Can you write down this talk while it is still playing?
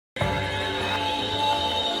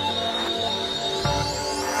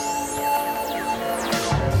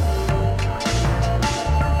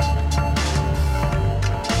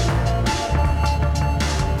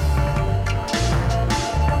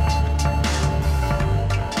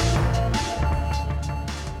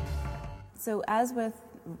So as with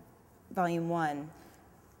Volume 1,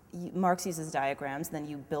 Marx uses diagrams, then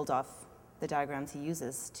you build off the diagrams he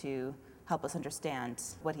uses to help us understand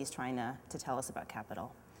what he's trying to tell us about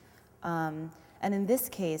capital. And in this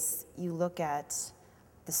case, you look at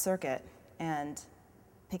the circuit and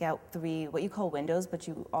pick out 3, what you call windows, but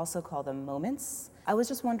you also call them moments. I was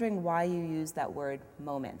just wondering why you use that word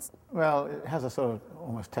moments. Well, it has a sort of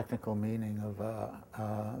almost technical meaning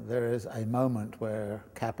of there is a moment where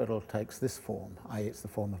capital takes this form, i.e. it's the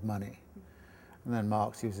form of money. And then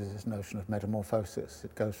Marx uses this notion of metamorphosis.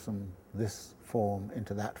 It goes from this form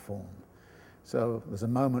into that form. So there's a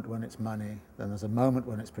moment when it's money, then there's a moment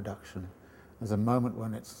when it's production, there's a moment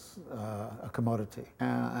when it's a commodity.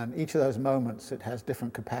 And each of those moments, it has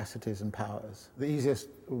different capacities and powers. The easiest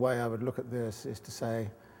way I would look at this is to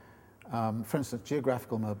say, for instance,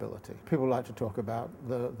 geographical mobility. People like to talk about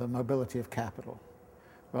the mobility of capital.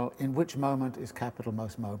 Well, in which moment is capital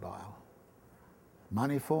most mobile?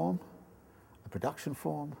 Money form, a production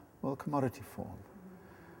form, or a commodity form?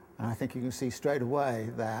 And I think you can see straight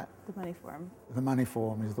away that The money form. the money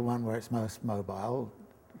form is the one where it's most mobile.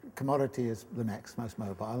 Commodity is the next most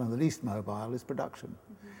mobile, and the least mobile is production,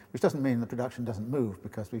 which doesn't mean the production doesn't move,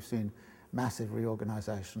 because we've seen massive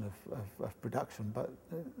reorganization of production, but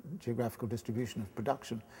geographical distribution of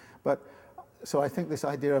production. But so I think this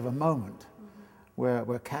idea of a moment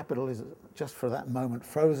where capital is just for that moment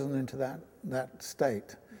frozen into that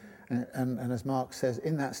state, and as Marx says,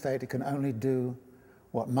 in that state it can only do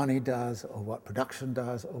what money does, or what production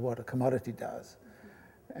does, or what a commodity does.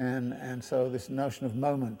 And so this notion of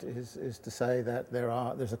moment is to say that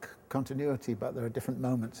there's a continuity, but there are different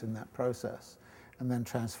moments in that process, and then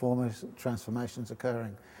transformations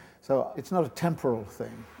occurring. So it's not a temporal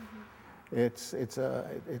thing. It's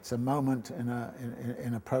a moment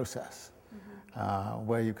in a process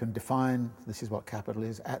where you can define this is what capital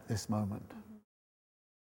is at this moment.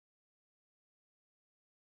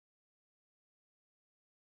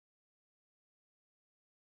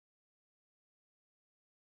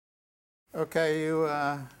 Okay, you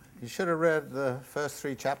should have read the first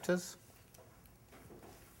 3 chapters.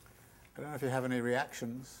 I don't know if you have any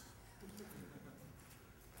reactions.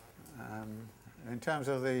 In terms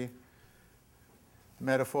of the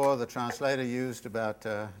metaphor the translator used about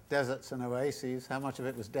deserts and oases, how much of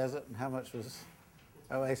it was desert and how much was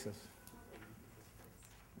oasis?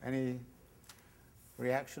 Any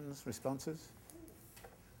reactions, responses?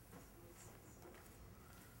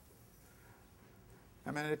 I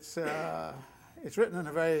mean, it's written in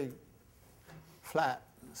a very flat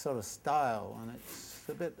sort of style, and it's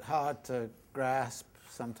a bit hard to grasp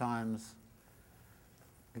sometimes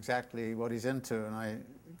exactly what he's into. And I'm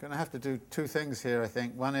going to have to do 2 things here, I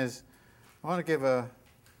think. One is I want to give a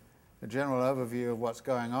general overview of what's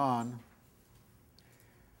going on,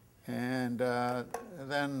 and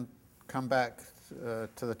then come back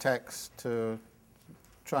to the text to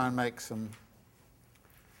try and make some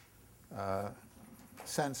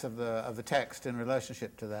sense of the text in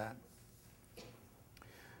relationship to that.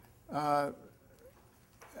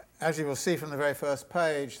 As you will see from the very first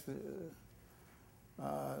page,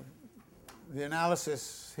 the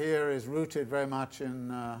analysis here is rooted very much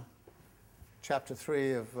in chapter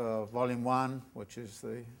 3 of volume 1, which is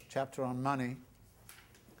the chapter on money.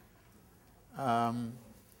 And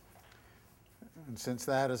since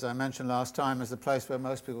that, as I mentioned last time, is the place where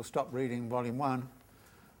most people stop reading volume 1,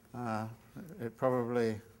 it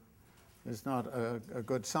probably is not a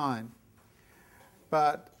good sign.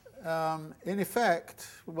 But in effect,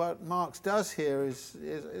 what Marx does here is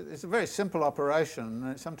a very simple operation,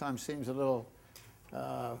 and it sometimes seems a little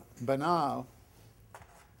banal.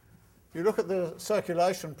 You look at the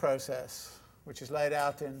circulation process, which is laid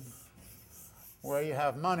out in where you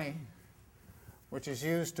have money, which is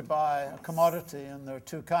used to buy a commodity, and there are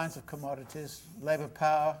 2 kinds of commodities: labor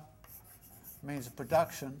power, means of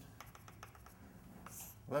production.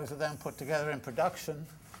 Those are then put together in production,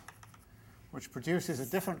 which produces a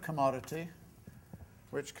different commodity,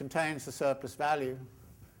 which contains the surplus value,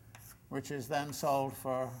 which is then sold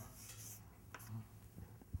for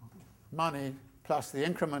money plus the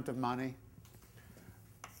increment of money,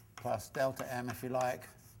 plus delta M, if you like.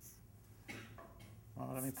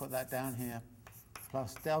 Well, let me put that down here.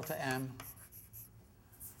 Plus delta M.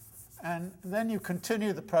 And then you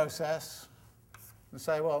continue the process and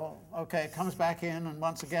say, well, okay, it comes back in, and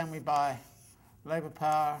once again we buy labor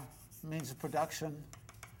power, means of production,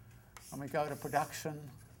 and we go to production,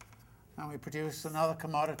 and we produce another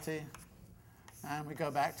commodity, and we go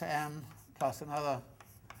back to M plus another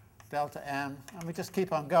delta M, and we just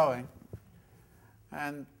keep on going.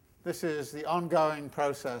 And this is the ongoing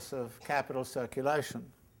process of capital circulation.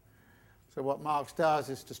 So what Marx does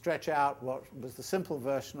is to stretch out what was the simple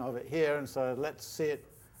version of it here, and so let's see it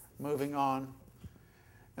moving on.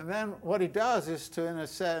 And then what he does is to, in a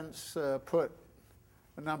sense, put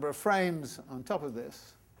a number of frames on top of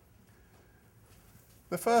this.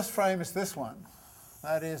 The first frame is this one.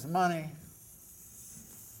 That is money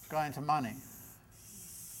going to money.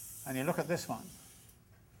 And you look at this one.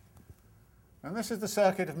 And this is the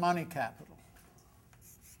circuit of money capital.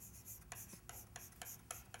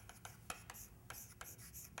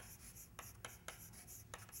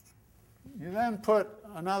 You then put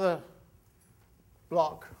another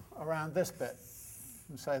block around this bit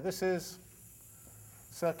and say this is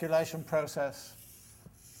circulation process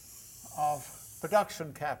of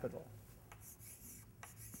production capital.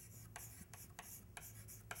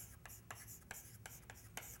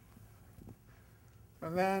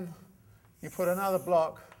 And then you put another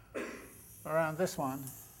block around this one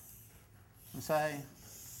and say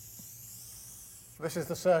this is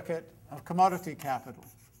the circuit of commodity capital.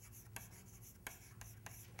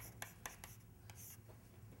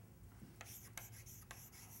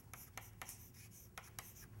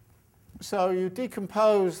 So you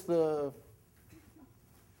decompose the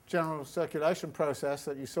general circulation process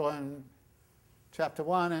that you saw in chapter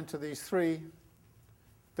 1 into these three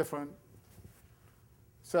different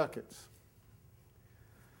circuits.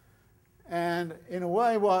 And in a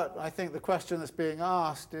way, what I think the question that's being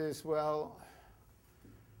asked is, well,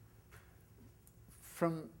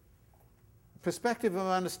 from perspective of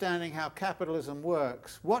understanding how capitalism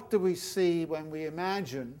works, what do we see when we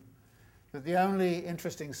imagine that the only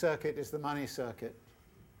interesting circuit is the money circuit?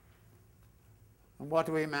 And what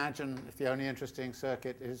do we imagine if the only interesting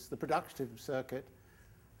circuit is the productive circuit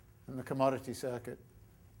and the commodity circuit?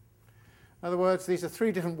 In other words, these are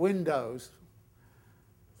three different windows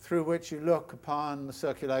through which you look upon the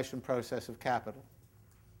circulation process of capital.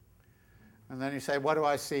 And then you say, what do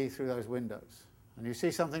I see through those windows? And you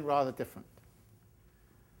see something rather different.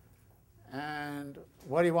 And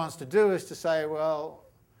what he wants to do is to say, well,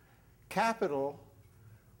 capital,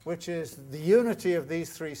 which is the unity of these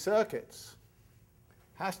three circuits,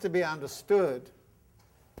 has to be understood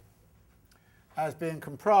as being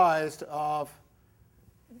comprised of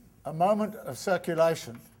a moment of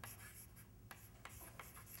circulation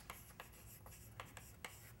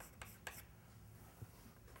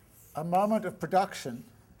a moment of production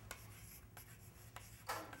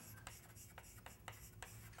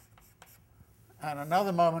and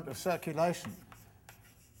another moment of circulation.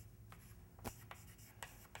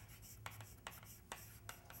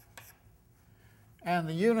 And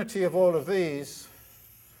the unity of all of these,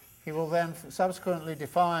 he will then subsequently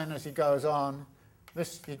define as he goes on.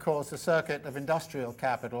 This he calls the circuit of industrial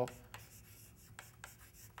capital.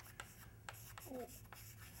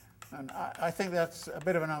 And I think that's a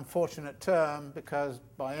bit of an unfortunate term because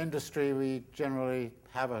by industry we generally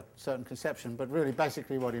have a certain conception, but really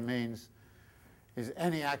basically what he means is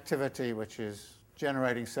any activity which is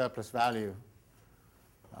generating surplus value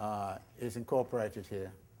is incorporated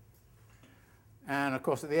here. And of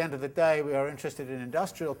course, at the end of the day, we are interested in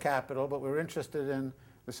industrial capital, but we're interested in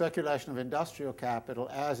the circulation of industrial capital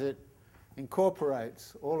as it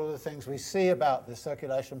incorporates all of the things we see about the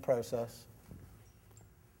circulation process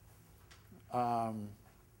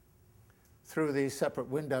through these separate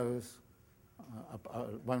windows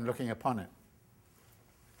when looking upon it.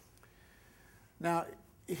 Now,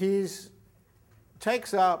 he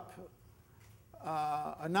takes up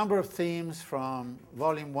a number of themes from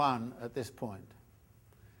Volume 1 at this point.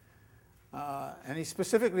 And he's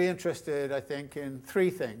specifically interested, I think, in three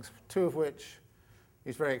things, two of which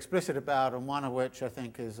he's very explicit about, and one of which I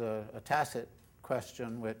think is a tacit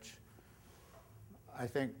question, which I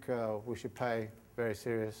think we should pay very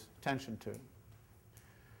serious attention to.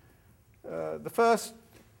 The first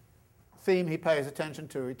theme he pays attention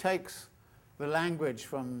to, he takes the language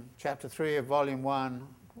from Chapter 3 of Volume 1,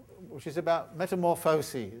 which is about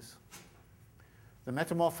metamorphoses, the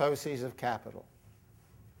metamorphoses of capital.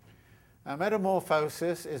 A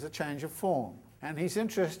metamorphosis is a change of form, and he's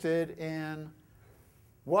interested in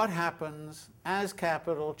what happens as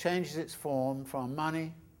capital changes its form from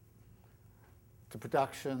money to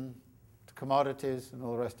production to commodities and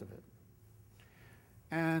all the rest of it.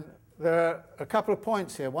 And there are a couple of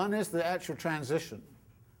points here. One is the actual transition.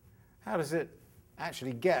 How does it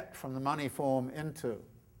actually get from the money form into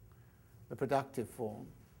the productive form?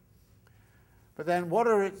 But then what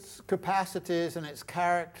are its capacities and its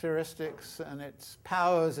characteristics and its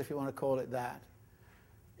powers, if you want to call it that,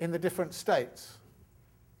 in the different states?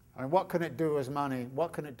 I mean, what can it do as money?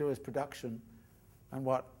 What can it do as production? And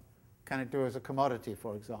what can it do as a commodity,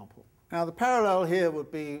 for example? Now the parallel here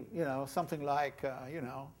would be, something like,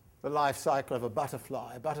 the life cycle of a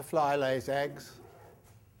butterfly. A butterfly lays eggs.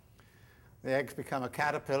 The eggs become a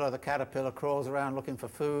caterpillar. The caterpillar crawls around looking for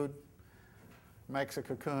food, makes a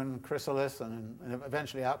cocoon chrysalis, and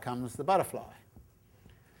eventually out comes the butterfly.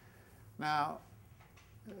 Now,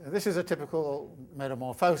 this is a typical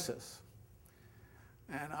metamorphosis.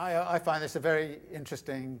 And I find this a very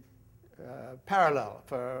interesting parallel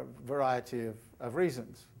for a variety of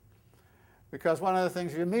reasons. Because one of the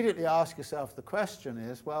things you immediately ask yourself the question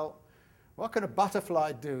is, well, what can a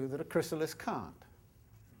butterfly do that a chrysalis can't?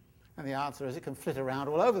 And the answer is it can flit around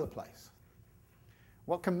all over the place.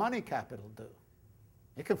 What can money capital do?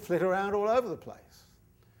 It can flit around all over the place.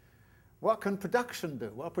 What can production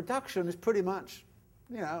do? Well, production is pretty much,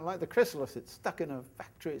 like the chrysalis. It's stuck in a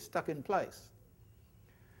factory, it's stuck in place.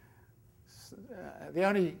 The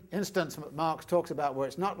only instance that Marx talks about where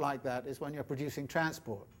it's not like that is when you're producing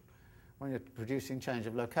transport, when you're producing change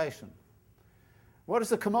of location. What does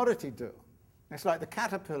the commodity do? It's like the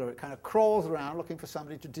caterpillar. It kind of crawls around looking for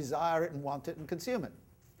somebody to desire it and want it and consume it.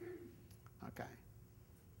 Okay.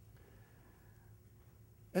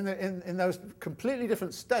 In those completely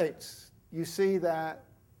different states, you see that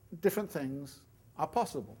different things are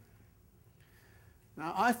possible.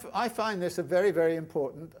 Now, I find this a very, very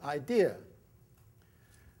important idea.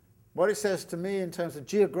 What it says to me in terms of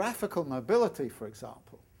geographical mobility, for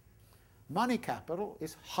example, money capital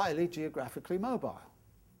is highly geographically mobile.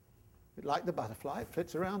 Like the butterfly, it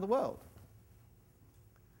flits around the world.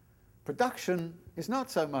 Production is not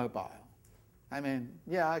so mobile. I mean,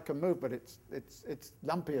 yeah, it can move, but it's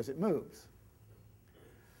lumpy as it moves.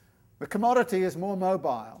 The commodity is more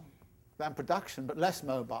mobile than production, but less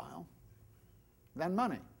mobile than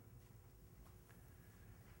money.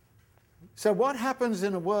 So what happens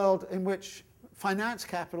in a world in which finance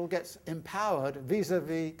capital gets empowered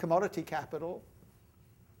vis-a-vis commodity capital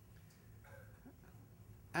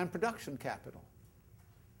and production capital?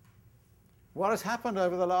 What has happened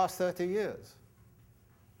over the last 30 years?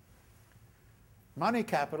 Money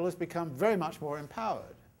capital has become very much more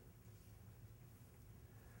empowered.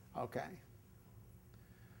 Okay.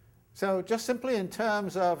 So just simply in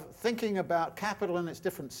terms of thinking about capital in its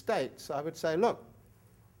different states, I would say, look,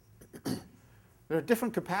 there are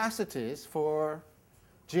different capacities for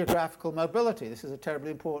geographical mobility. This is a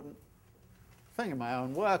terribly important thing in my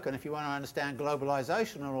own work, and if you want to understand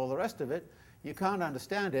globalization and all the rest of it, you can't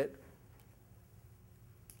understand it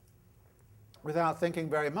without thinking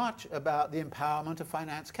very much about the empowerment of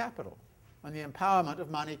finance capital and the empowerment of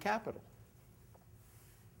money capital.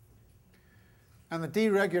 And the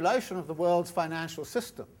deregulation of the world's financial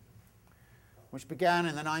system, which began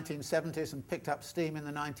in the 1970s and picked up steam in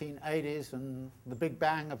the 1980s, and the big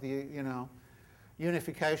bang of the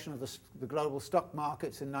unification of the global stock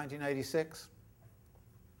markets in 1986,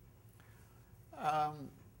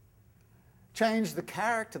 changed the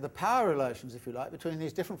character, the power relations, if you like, between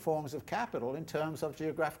these different forms of capital in terms of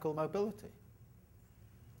geographical mobility.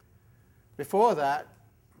 Before that,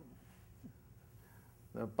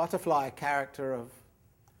 the butterfly character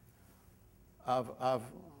of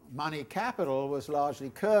money capital was largely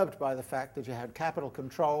curbed by the fact that you had capital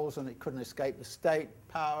controls and it couldn't escape the state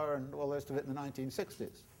power and all the rest of it in the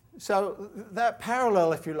 1960s. So that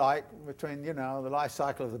parallel, if you like, between the life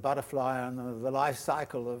cycle of the butterfly and the life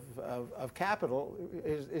cycle of capital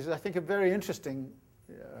is, I think, a very interesting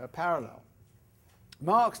parallel.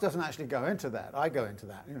 Marx doesn't actually go into that. I go into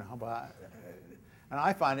that, and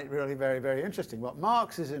I find it really very, very interesting. What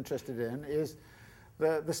Marx is interested in is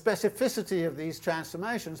the specificity of these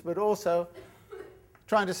transformations, but also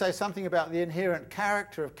trying to say something about the inherent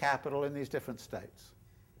character of capital in these different states.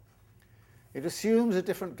 It assumes a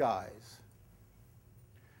different guise,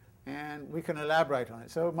 and we can elaborate on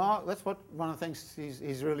it. So Marx, that's one of the things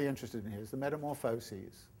he's really interested in here, is the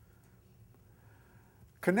metamorphoses.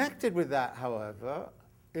 Connected with that, however,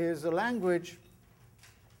 is a language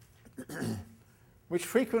which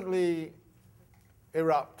frequently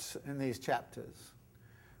erupts in these chapters,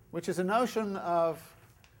 which is a notion of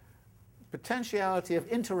potentiality of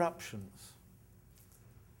interruptions,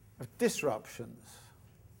 of disruptions,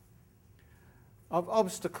 of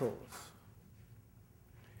obstacles.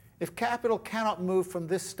 If capital cannot move from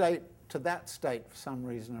this state to that state for some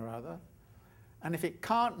reason or other, and if it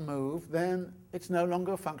can't move, then it's no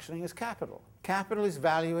longer functioning as capital. Capital is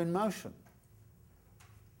value in motion.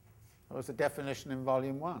 That was the definition in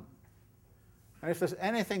Volume 1. And if there's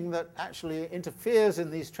anything that actually interferes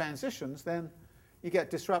in these transitions, then you get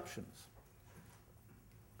disruptions.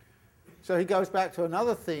 So he goes back to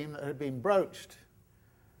another theme that had been broached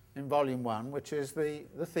in Volume 1, which is the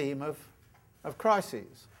theme of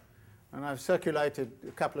crises. And I've circulated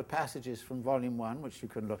a couple of passages from Volume 1, which you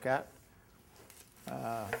can look at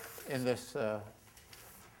in this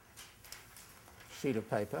sheet of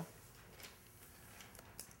paper,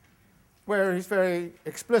 where he's very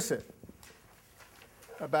explicit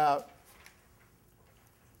about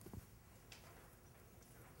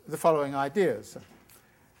the following ideas.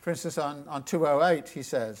 For instance, on 208, he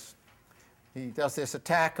says, he does this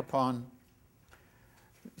attack upon,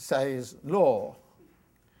 say, his law,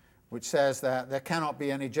 which says that there cannot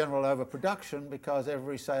be any general overproduction because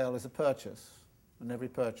every sale is a purchase, and every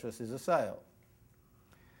purchase is a sale.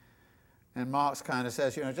 And Marx kind of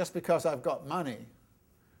says, just because I've got money,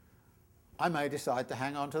 I may decide to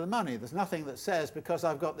hang on to the money. There's nothing that says because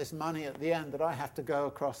I've got this money at the end that I have to go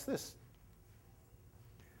across this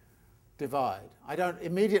divide. I don't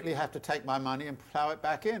immediately have to take my money and plow it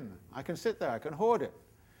back in. I can sit there, I can hoard it.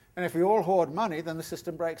 And if we all hoard money, then the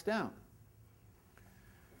system breaks down.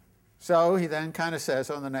 So he then kind of says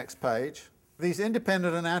on the next page, these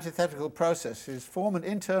independent and antithetical processes form an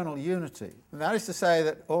internal unity. And that is to say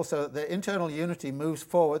that also the internal unity moves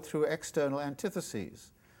forward through external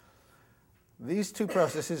antitheses. These two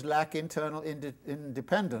processes lack internal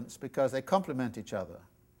independence because they complement each other.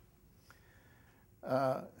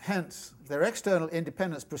 Hence, their external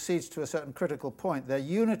independence proceeds to a certain critical point. Their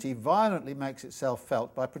unity violently makes itself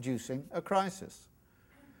felt by producing a crisis.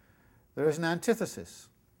 There is an antithesis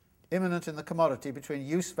immanent in the commodity between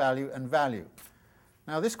use value and value.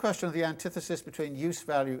 Now, this question of the antithesis between use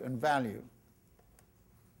value and value,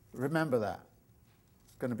 remember that.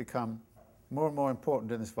 It's going to become more and more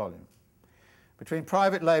important in this volume. Between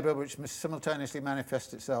private labour, which simultaneously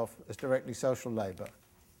manifests itself as directly social labour,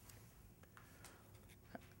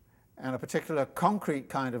 and a particular concrete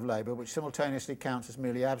kind of labour which simultaneously counts as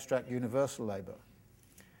merely abstract universal labour.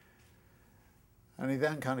 And he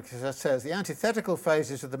then kind of says, the antithetical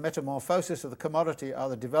phases of the metamorphosis of the commodity are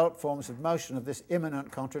the developed forms of motion of this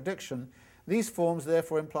immanent contradiction. These forms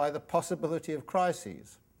therefore imply the possibility of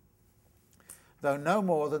crises, though no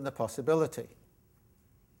more than the possibility.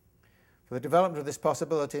 For the development of this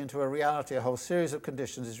possibility into a reality, a whole series of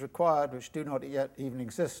conditions is required which do not yet even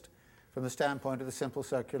exist from the standpoint of the simple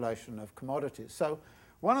circulation of commodities. So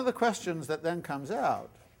one of the questions that then comes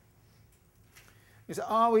out is,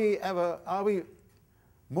 are we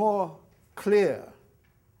more clear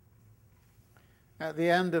at the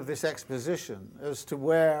end of this exposition as to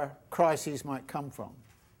where crises might come from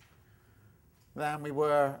than we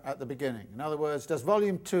were at the beginning? In other words, does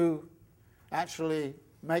Volume 2 actually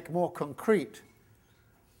make more concrete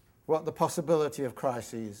what the possibility of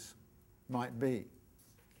crises might be?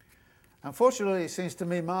 Unfortunately, it seems to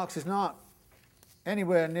me Marx is not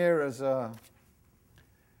anywhere near as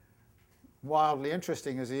wildly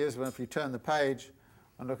interesting as he is when if you turn the page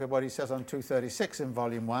and look at what he says on 236 in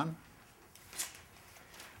Volume 1,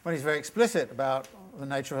 when he's very explicit about the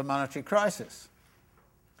nature of a monetary crisis,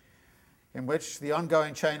 in which the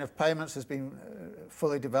ongoing chain of payments has been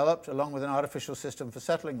fully developed, along with an artificial system for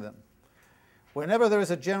settling them. Whenever there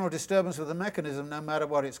is a general disturbance of the mechanism, no matter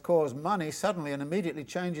what its cause, money suddenly and immediately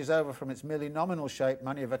changes over from its merely nominal shape,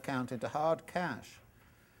 money of account, into hard cash.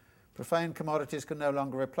 Profane commodities can no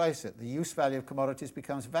longer replace it. The use value of commodities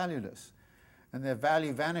becomes valueless, and their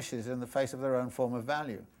value vanishes in the face of their own form of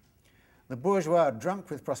value. The bourgeois, drunk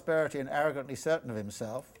with prosperity and arrogantly certain of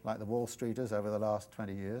himself, like the Wall Streeters over the last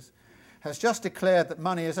 20 years, has just declared that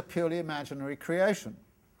money is a purely imaginary creation.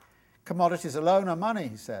 Commodities alone are money,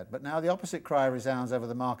 he said, but now the opposite cry resounds over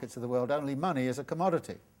the markets of the world. Only money is a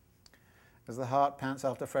commodity. As the heart pants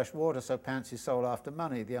after fresh water, so pants his soul after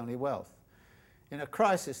money, the only wealth. In a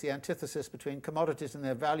crisis, the antithesis between commodities and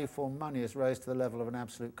their value form money is raised to the level of an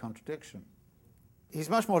absolute contradiction. He's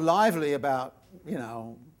much more lively about,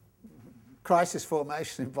 crisis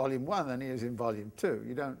formation in Volume 1 than he is in Volume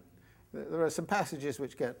 2. There are some passages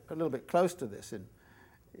which get a little bit close to this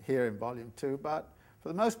here in Volume 2, but for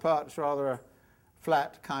the most part, it's rather a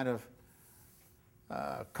flat kind of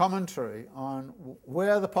commentary on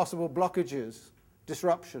where the possible blockages,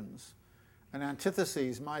 disruptions, and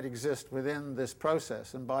antitheses might exist within this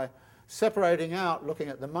process. And by separating out, looking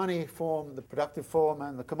at the money form, the productive form,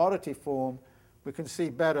 and the commodity form, we can see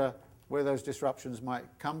better where those disruptions might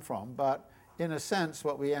come from. But in a sense,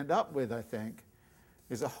 what we end up with, I think,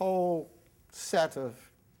 is a whole set of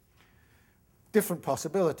different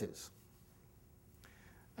possibilities.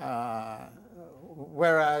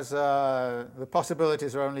 Whereas the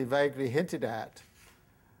possibilities are only vaguely hinted at,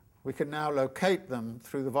 we can now locate them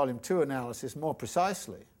through the Volume 2 analysis more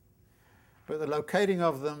precisely. But the locating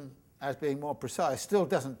of them as being more precise still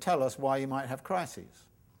doesn't tell us why you might have crises.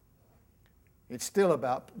 It's still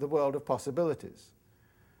about the world of possibilities.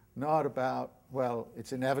 not about, well,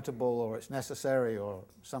 it's inevitable or it's necessary or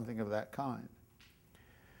something of that kind.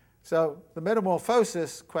 So the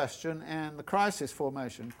metamorphosis question and the crisis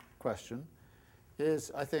formation question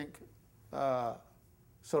is, I think,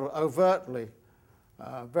 sort of overtly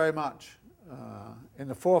very much in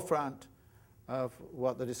the forefront of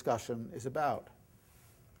what the discussion is about.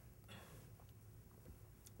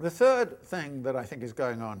 The third thing that I think is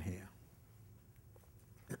going on here,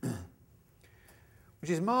 which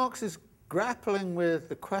is Marx is grappling with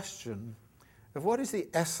the question of what is the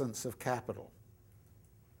essence of capital?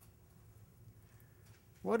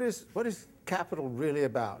 What is capital really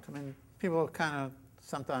about? I mean, people kind of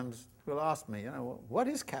sometimes will ask me, what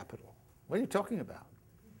is capital? What are you talking about?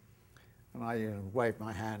 And I wave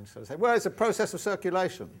my hand, so I say, well, it's a process of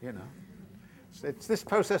circulation, It's this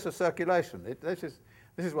process of circulation. This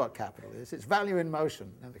is what capital is. It's value in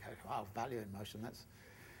motion. And they go, oh, value in motion, that's...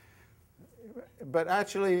 But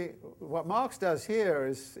actually, what Marx does here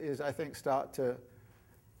is I think, start to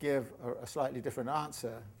give a slightly different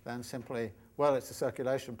answer than simply, well, it's a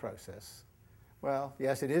circulation process. Well,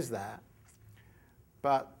 yes, it is that.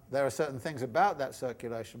 But there are certain things about that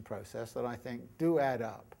circulation process that I think do add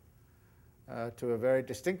up to a very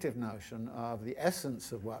distinctive notion of the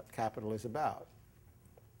essence of what capital is about.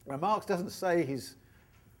 Now, Marx doesn't say he's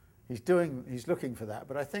looking for that,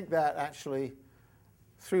 but I think that actually,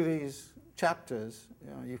 through these chapters,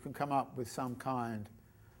 you can come up with some kind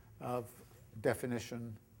of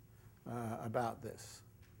definition about this.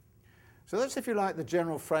 So that's, if you like, the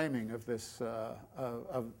general framing of this,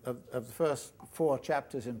 of the first 4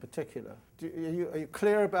 chapters in particular. Are you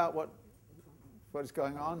clear about what is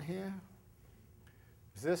going on here?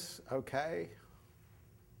 Is this okay?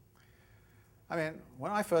 I mean,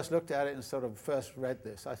 when I first looked at it and sort of first read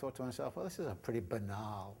this, I thought to myself, well, this is a pretty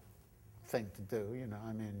banal thing to do,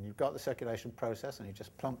 I mean, you've got the circulation process and you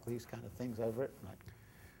just plunk these kind of things over it. Like,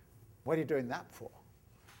 what are you doing that for?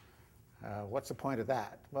 What's the point of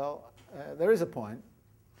that? Well, there is a point,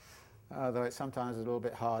 though it's sometimes a little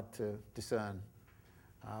bit hard to discern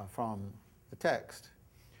from the text.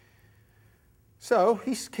 So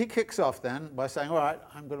he kicks off then by saying, all right,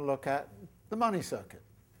 I'm going to look at the money circuit.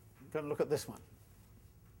 I'm going to look at this one.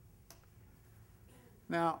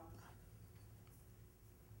 Now,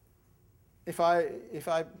 if I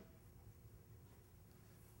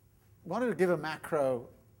wanted to give a macro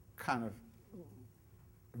kind of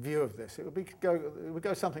view of this, it would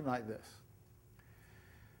go something like this.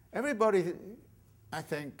 Everybody, I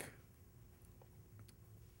think,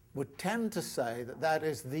 would tend to say that that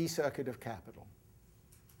is the circuit of capital.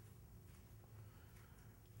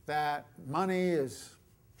 That money is,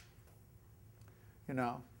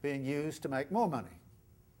 being used to make more money.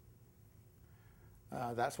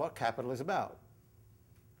 That's what capital is about.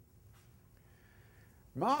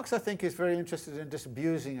 Marx, I think, is very interested in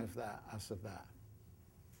disabusing us of that.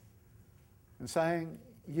 And saying,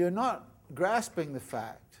 you're not grasping the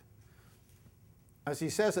fact, as he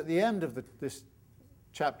says at the end of this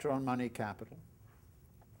chapter on money capital,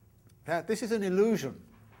 that this is an illusion.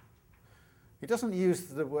 He doesn't use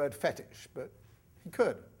the word fetish, but he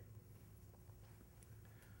could.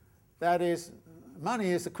 That is,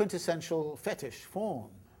 money is the quintessential fetish form.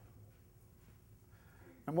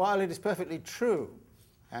 And while it is perfectly true,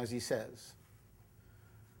 as he says,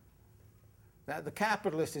 that the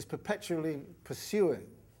capitalist is perpetually pursuing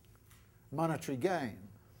monetary gain,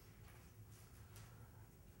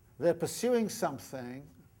 they're pursuing something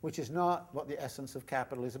which is not what the essence of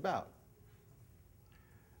capital is about.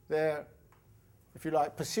 They're, if you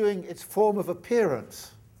like, pursuing its form of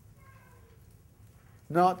appearance,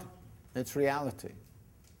 not its reality.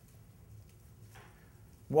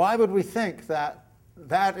 Why would we think that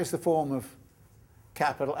that is the form of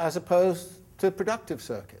capital as opposed to a productive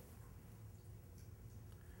circuit?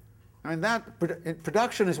 I mean,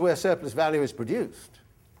 production is where surplus value is produced.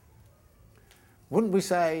 Wouldn't we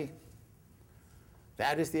say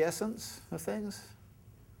that is the essence of things?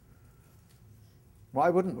 Why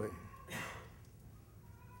wouldn't we?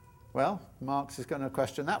 Well, Marx is going to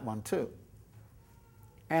question that one too.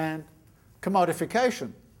 And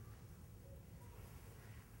commodification.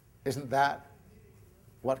 Isn't that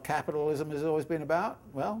what capitalism has always been about?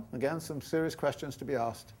 Well, again, some serious questions to be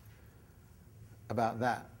asked about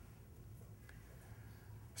that.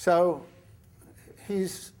 So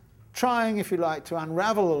he's trying, if you like, to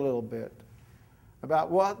unravel a little bit about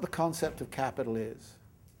what the concept of capital is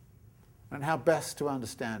and how best to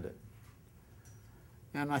understand it.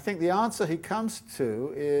 And I think the answer he comes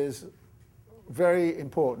to is very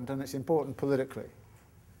important, and it's important politically.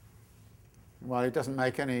 While he doesn't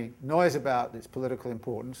make any noise about its political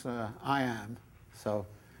importance, I am, so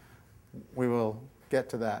we will get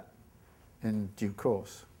to that in due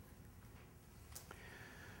course.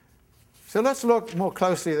 So let's look more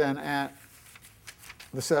closely then at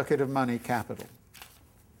the circuit of money capital.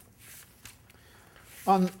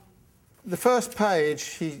 On the first page,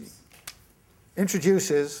 he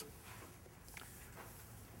introduces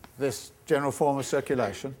this general form of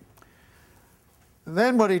circulation. And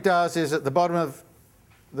then what he does is at the bottom of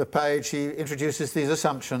the page he introduces these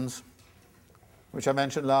assumptions, which I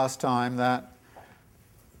mentioned last time, that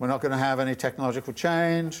we're not going to have any technological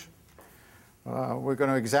change, we're going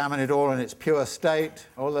to examine it all in its pure state,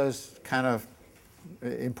 all those kind of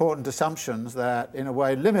important assumptions that in a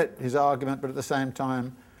way limit his argument but at the same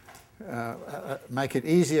time make it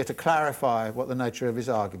easier to clarify what the nature of his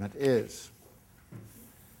argument is.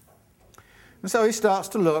 And so he starts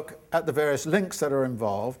to look at the various links that are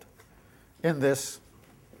involved in this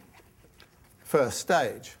first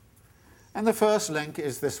stage. And the first link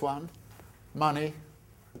is this one, money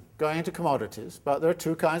going into commodities. But there are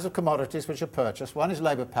two kinds of commodities which are purchased. One is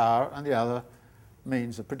labour power and the other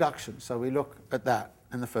means of production. So we look at that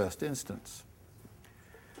in the first instance.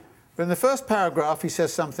 But in the first paragraph he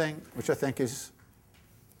says something which I think is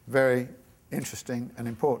very interesting and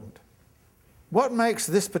important. What makes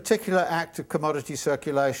this particular act of commodity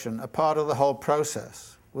circulation a part of the whole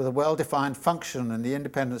process, with a well-defined function in the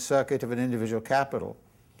independent circuit of an individual capital,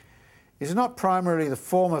 is not primarily the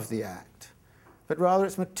form of the act, but rather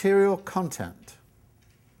its material content,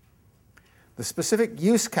 the specific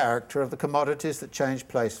use character of the commodities that change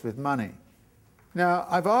place with money. Now,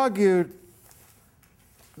 I've argued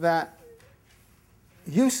that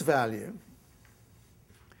use value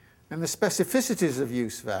and the specificities of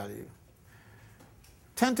use value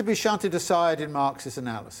tend to be shunted aside in Marx's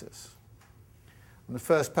analysis. On the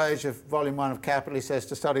first page of Volume 1 of Capital, he says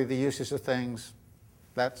to study the uses of things,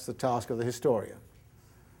 that's the task of the historian.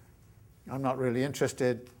 I'm not really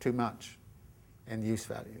interested too much in use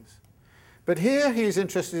values. But here he's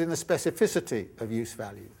interested in the specificity of use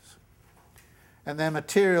values and their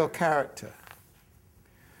material character.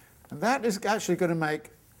 And that is actually going to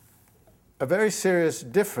make a very serious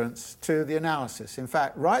difference to the analysis. In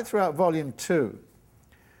fact, right throughout Volume 2,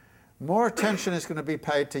 more attention is going to be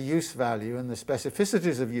paid to use value and the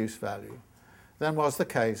specificities of use value than was the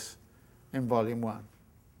case in Volume 1.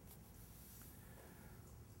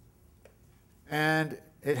 And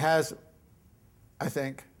it has, I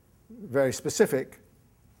think, very specific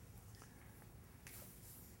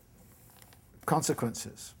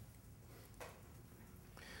consequences.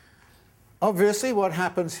 Obviously, what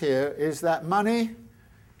happens here is that money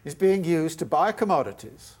is being used to buy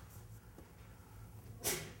commodities.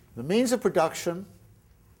 The means of production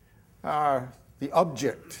are the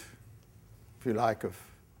object, if you like, of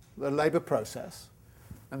the labour process,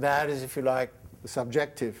 and that is, if you like, the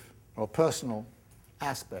subjective or personal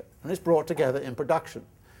aspect, and it's brought together in production.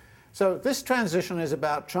 So this transition is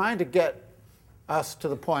about trying to get us to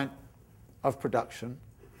the point of production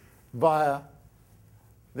via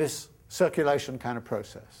this circulation kind of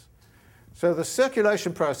process. So the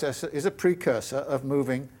circulation process is a precursor of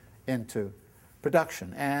moving into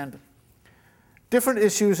production. And different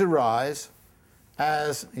issues arise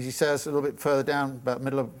as he says a little bit further down, about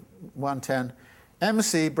middle of 110,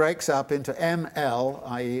 MC breaks up into ML,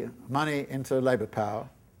 i.e. money into labour power,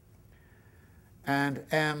 and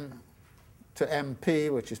M to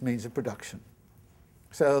MP, which is means of production.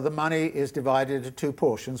 So the money is divided into two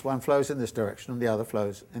portions. One flows in this direction and the other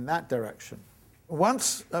flows in that direction.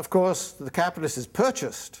 Once, of course, the capitalist has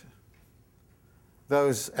purchased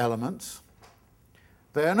those elements,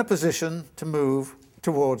 they're in a position to move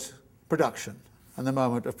towards production and the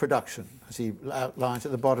moment of production, as he outlines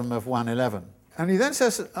at the bottom of 111. And he then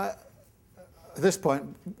says, at this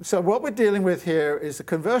point, so what we're dealing with here is the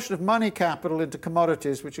conversion of money capital into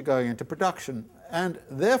commodities which are going into production. And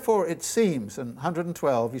therefore it seems, in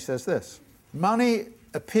 112 he says this, money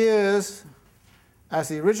appears as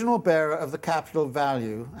the original bearer of the capital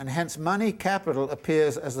value, and hence money capital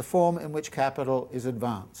appears as the form in which capital is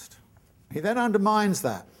advanced. He then undermines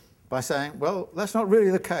that by saying, well, that's not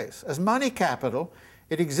really the case. As money capital,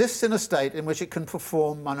 it exists in a state in which it can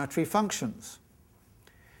perform monetary functions.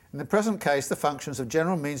 In the present case, the functions of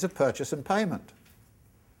general means of purchase and payment.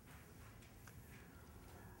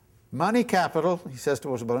 Money capital, he says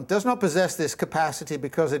towards the bottom, does not possess this capacity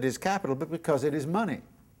because it is capital, but because it is money.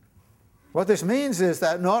 What this means is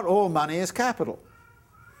that not all money is capital.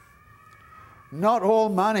 Not all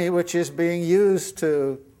money which is being used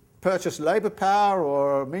to purchase labour power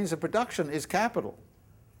or means of production is capital.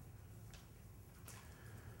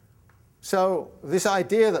 So this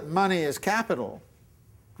idea that money is capital,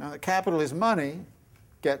 and that capital is money,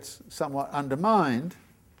 gets somewhat undermined,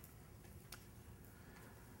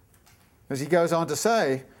 as he goes on to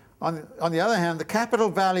say, on the other hand, the capital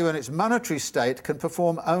value in its monetary state can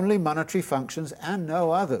perform only monetary functions and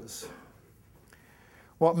no others.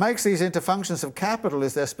 What makes these into functions of capital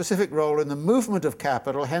is their specific role in the movement of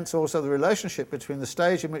capital, hence also the relationship between the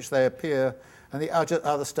stage in which they appear and the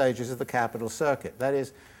other stages of the capital circuit. That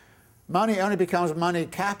is, money only becomes money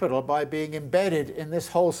capital by being embedded in this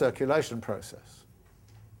whole circulation process.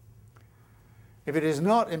 If it is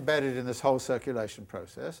not embedded in this whole circulation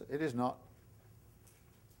process, it is not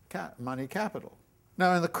money capital.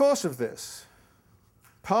 Now, in the course of this,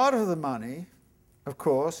 part of the money, of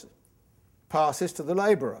course, passes to the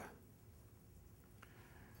labourer.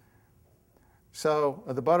 So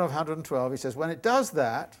at the bottom of 112 he says, when it does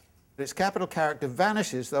that, its capital character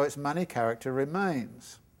vanishes though its money character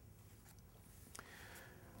remains.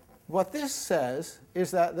 What this says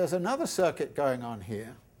is that there's another circuit going on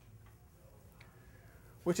here,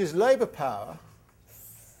 which is labour power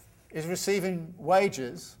is receiving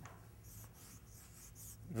wages,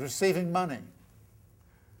 receiving money.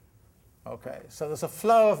 Okay, so there's a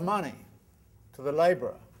flow of money to the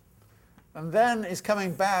labourer, and then is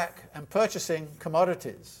coming back and purchasing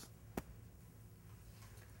commodities.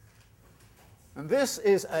 And this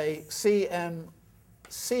is a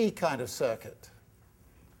CMC kind of circuit.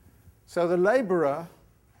 So the labourer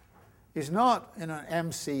is not in an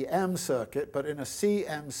MCM circuit, but in a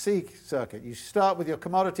CMC circuit. You start with your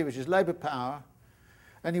commodity, which is labour power,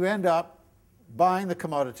 and you end up buying the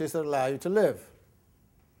commodities that allow you to live,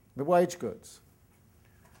 the wage goods.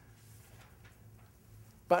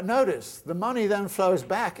 But notice, the money then flows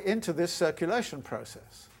back into this circulation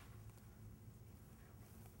process.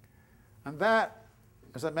 And that,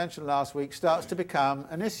 as I mentioned last week, starts to become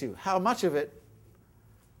an issue. How much of it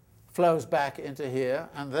flows back into here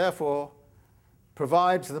and therefore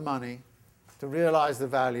provides the money to realize the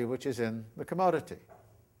value which is in the commodity?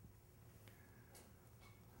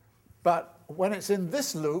 But when it's in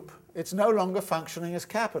this loop, it's no longer functioning as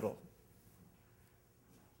capital.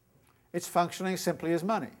 It's functioning simply as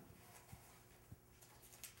money,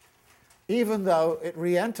 even though it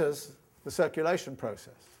re-enters the circulation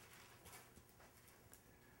process.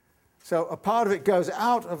 So a part of it goes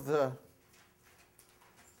out of the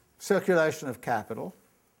circulation of capital,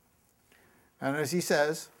 and as he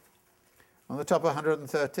says on the top of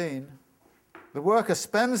 113, the worker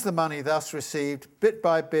spends the money thus received bit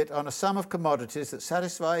by bit on a sum of commodities that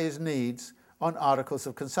satisfy his needs on articles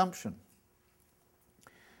of consumption.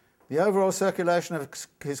 The overall circulation of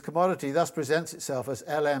his commodity thus presents itself as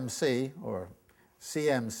LMC, or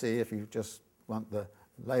CMC if you just want the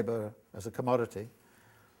labour as a commodity,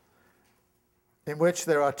 in which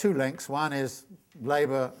there are two links. One is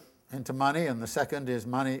labour into money, and the second is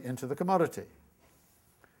money into the commodity.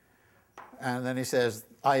 And then he says,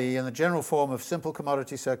 i.e. in the general form of simple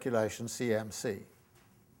commodity circulation, CMC,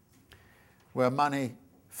 where money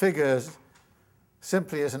figures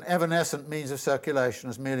simply as an evanescent means of circulation,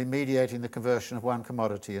 as merely mediating the conversion of one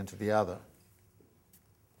commodity into the other.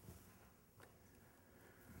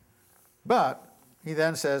 But, he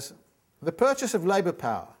then says, the purchase of labour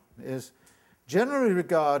power is generally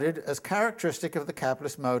regarded as characteristic of the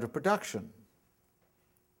capitalist mode of production.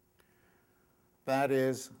 That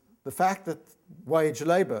is, the fact that wage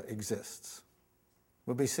labour exists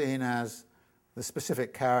will be seen as the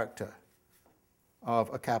specific character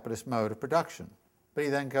of a capitalist mode of production. But he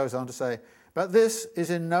then goes on to say, but this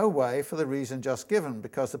is in no way for the reason just given,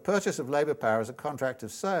 because the purchase of labour power is a contract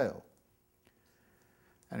of sale.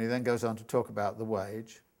 And he then goes on to talk about the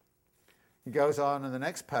wage. He goes on in the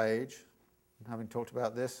next page, having talked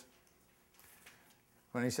about this,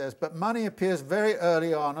 when he says, but money appears very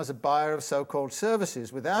early on as a buyer of so-called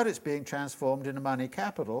services without its being transformed into money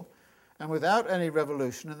capital and without any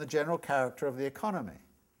revolution in the general character of the economy.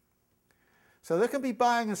 So there can be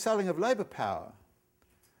buying and selling of labour power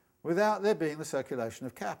without there being the circulation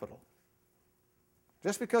of capital.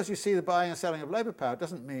 Just because you see the buying and selling of labour power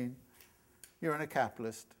doesn't mean you're in a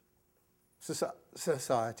capitalist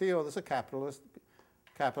society or there's a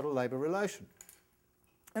capital-labour relation.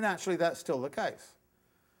 And actually that's still the case.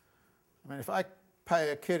 I mean, if I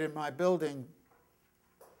pay a kid in my building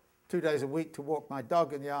 2 days a week to walk my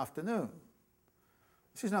dog in the afternoon,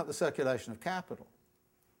 this is not the circulation of capital,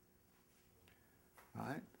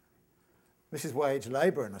 right? This is wage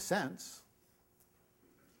labour in a sense.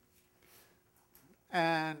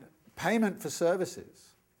 And payment for services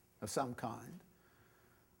of some kind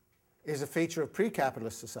is a feature of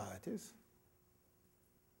pre-capitalist societies.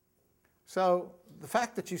 So the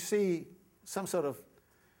fact that you see some sort of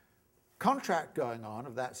contract going on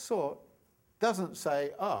of that sort doesn't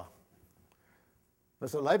say, oh,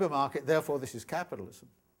 there's a labour market, therefore this is capitalism.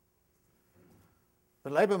 The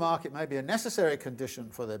labour market may be a necessary condition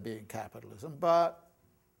for there being capitalism, but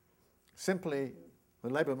simply the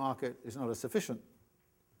labour market is not a sufficient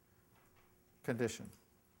condition.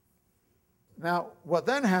 Now, what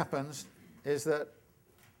then happens is that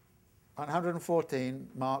on 114,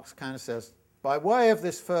 Marx kind of says, by way of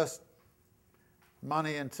this first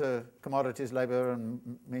money into commodities, labour and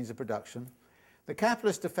means of production, the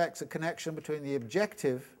capitalist effects a connection between the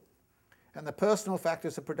objective and the personal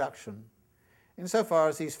factors of production, insofar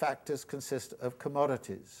as these factors consist of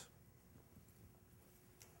commodities.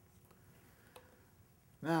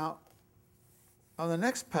 Now, on the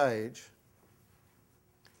next page,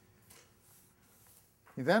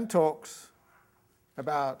 he then talks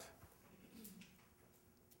about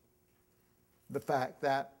the fact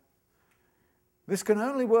that this can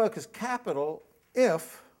only work as capital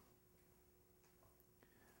if,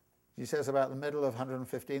 he says about the middle of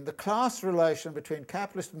 115, the class relation between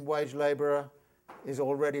capitalist and wage labourer is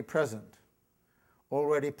already present,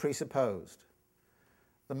 already presupposed.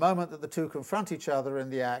 The moment that the two confront each other in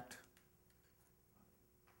the act,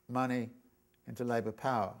 money into labour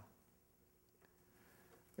power.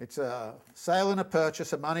 It's a sale and a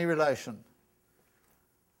purchase, a money relation.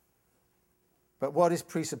 But what is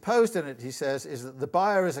presupposed in it, he says, is that the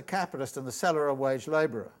buyer is a capitalist and the seller a wage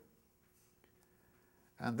labourer.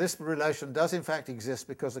 And this relation does in fact exist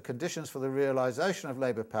because the conditions for the realisation of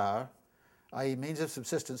labour power, i.e. means of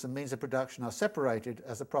subsistence and means of production, are separated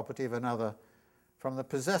as the property of another from the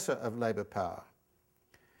possessor of labour power.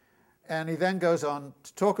 And he then goes on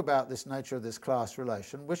to talk about this nature of this class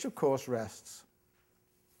relation, which of course rests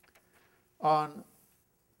on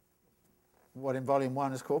what in Volume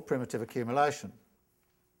 1 is called primitive accumulation,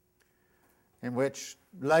 in which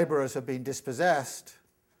labourers have been dispossessed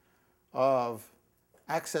of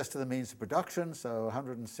access to the means of production. So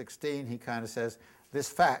 116, he kind of says, this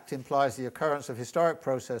fact implies the occurrence of historic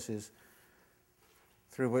processes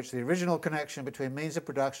through which the original connection between means of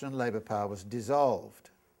production and labour power was dissolved.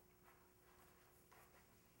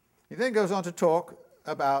 He then goes on to talk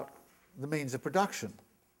about the means of production.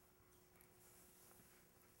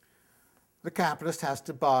 The capitalist has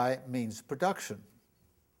to buy means of production,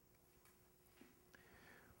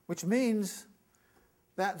 which means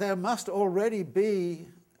that there must already be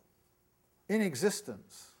in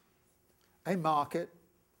existence a market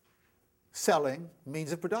selling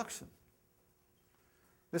means of production.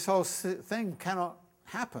 This whole thing cannot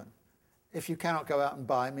happen if you cannot go out and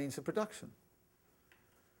buy means of production.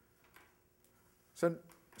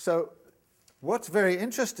 So what's very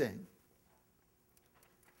interesting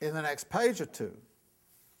in the next page or two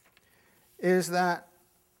is that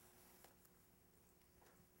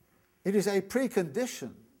it is a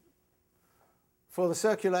precondition for the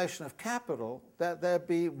circulation of capital that there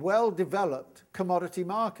be well-developed commodity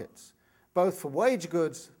markets, both for wage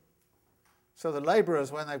goods, so the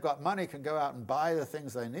labourers, when they've got money, can go out and buy the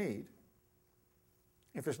things they need.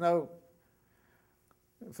 If there's no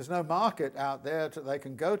market out there they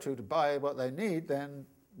can go to buy what they need, then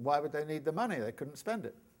why would they need the money? They couldn't spend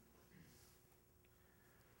it.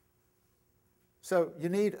 So you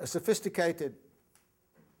need a sophisticated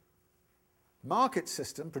market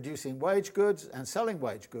system producing wage goods and selling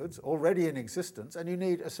wage goods already in existence, and you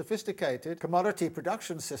need a sophisticated commodity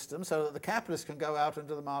production system so that the capitalist can go out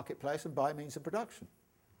into the marketplace and buy means of production.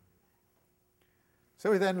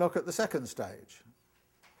 So we then look at the second stage.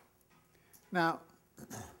 Now,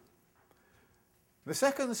 the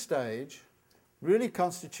second stage really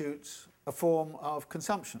constitutes a form of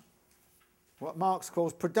consumption, what Marx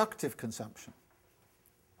calls productive consumption.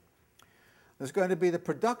 There's going to be the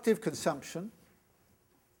productive consumption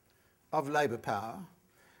of labour power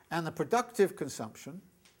and the productive consumption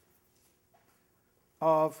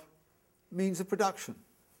of means of production.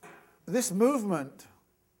 This movement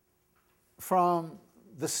from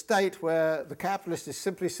the state where the capitalist is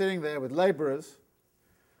simply sitting there with labourers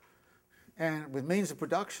and with means of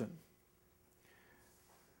production,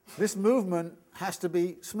 this movement has to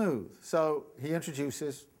be smooth. So he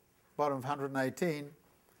introduces, bottom of 118,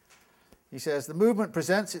 he says, the movement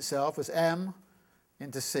presents itself as M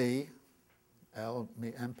into C, L,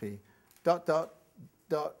 MP, dot, dot,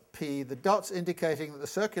 dot, P, the dots indicating that the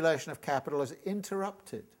circulation of capital is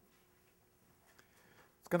interrupted.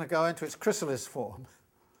 It's going to go into its chrysalis form.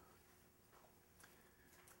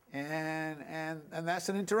 And that's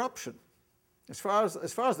an interruption. As far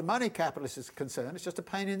as the money capitalist is concerned, it's just a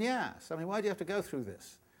pain in the ass. I mean, why do you have to go through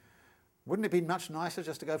this? Wouldn't it be much nicer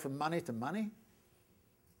just to go from money to money?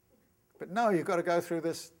 But no, you've got to go through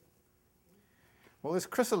this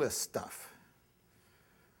chrysalis stuff.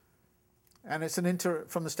 And it's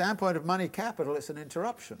from the standpoint of money capital, it's an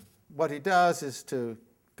interruption. What he does is to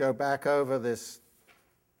go back over this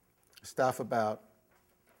stuff about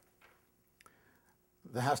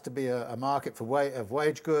there has to be a market for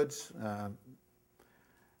wage goods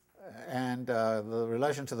and the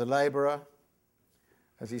relation to the labourer,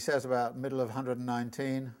 as he says about middle of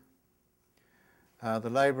 119. The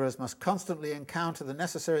labourers must constantly encounter the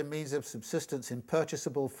necessary means of subsistence in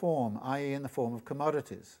purchasable form, i.e. in the form of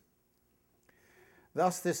commodities.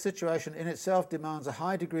 Thus, this situation in itself demands a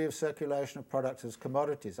high degree of circulation of products as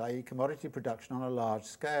commodities, i.e. commodity production on a large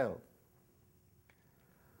scale.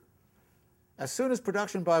 As soon as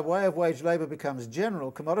production by way of wage labour becomes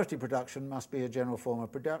general, commodity production must be a general form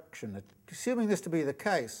of production. Assuming this to be the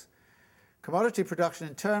case, commodity production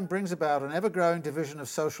in turn brings about an ever-growing division of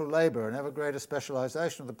social labour, an ever greater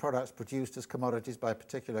specialisation of the products produced as commodities by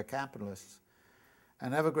particular capitalists,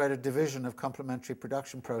 an ever greater division of complementary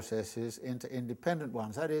production processes into independent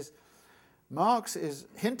ones. That is, Marx is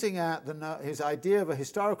hinting at his idea of a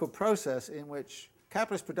historical process in which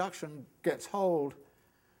capitalist production gets hold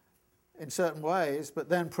in certain ways, but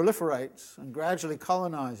then proliferates and gradually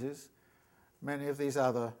colonizes many of these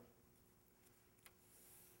other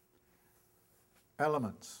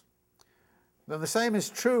elements. Then the same is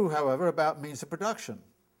true, however, about means of production.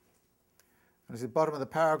 And it's at the bottom of the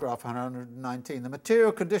paragraph 119. The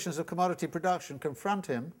material conditions of commodity production confront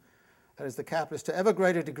him, that is the capitalist, to ever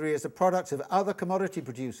greater degree as the products of other commodity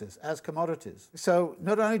producers, as commodities. So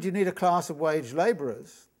not only do you need a class of wage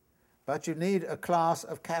labourers, but you need a class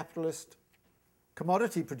of capitalist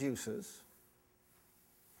commodity producers.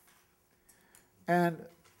 And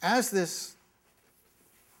as this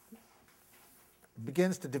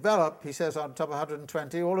begins to develop, he says on top of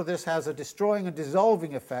 120, all of this has a destroying and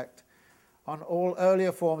dissolving effect on all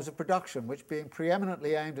earlier forms of production, which being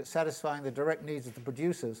preeminently aimed at satisfying the direct needs of the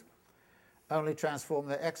producers, only transform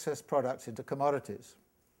their excess products into commodities.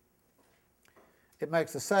 It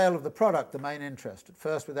makes the sale of the product the main interest, at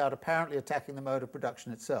first without apparently attacking the mode of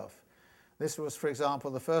production itself. This was, for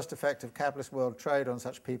example, the first effect of capitalist world trade on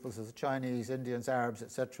such peoples as the Chinese, Indians, Arabs,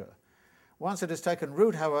 etc. Once it has taken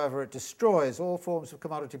root, however, it destroys all forms of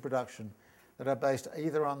commodity production that are based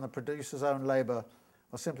either on the producer's own labour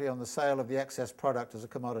or simply on the sale of the excess product as a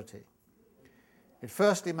commodity. It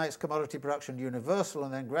firstly makes commodity production universal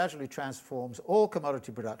and then gradually transforms all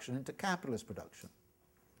commodity production into capitalist production.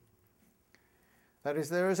 That is,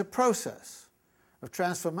 there is a process of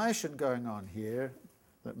transformation going on here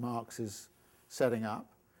that Marx is setting up,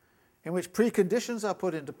 in which preconditions are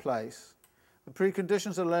put into place. The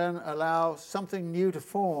preconditions allow something new to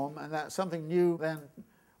form, and that something new then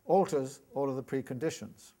alters all of the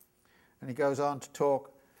preconditions. And he goes on to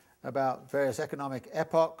talk about various economic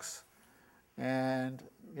epochs, and,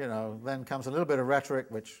 then comes a little bit of rhetoric,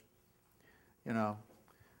 which, is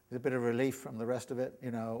a bit of relief from the rest of it.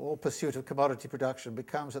 All pursuit of commodity production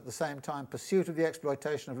becomes at the same time pursuit of the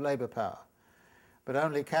exploitation of labour power. But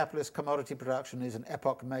only capitalist commodity production is an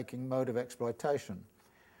epoch-making mode of exploitation,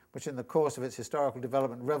 which in the course of its historical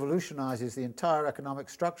development revolutionises the entire economic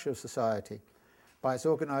structure of society by its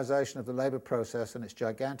organisation of the labour process and its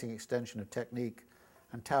gigantic extension of technique,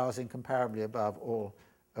 and towers incomparably above all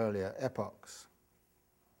earlier epochs.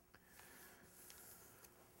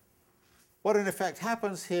 What in effect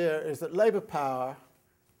happens here is that labour power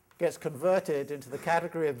gets converted into the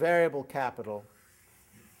category of variable capital,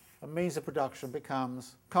 and means of production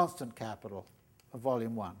becomes constant capital of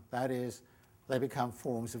volume 1. That is, they become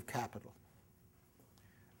forms of capital.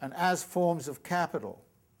 And as forms of capital,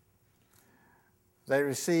 they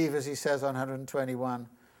receive, as he says on 121,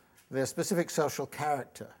 their specific social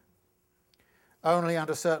character, only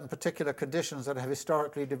under certain particular conditions that have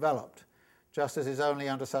historically developed, just as is only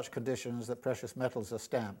under such conditions that precious metals are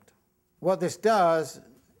stamped. What this does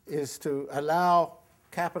is to allow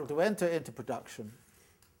capital to enter into production,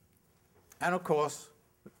 and of course,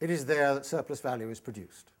 it is there that surplus value is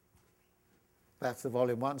produced. That's the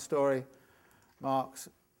volume 1 story. Marx,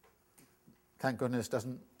 thank goodness,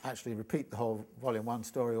 doesn't actually repeat the whole volume 1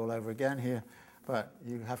 story all over again here, but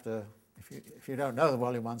you have to, if you don't know the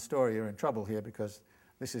volume 1 story, you're in trouble here, because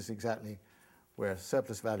this is exactly where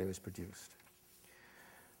surplus value is produced.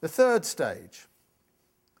 The third stage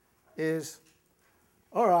is,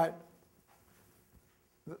 all right,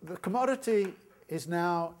 the commodity is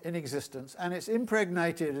now in existence, and it's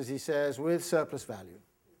impregnated, as he says, with surplus value.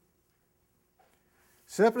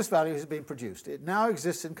 Surplus value has been produced. It now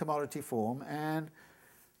exists in commodity form, and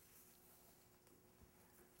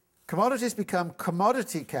commodities become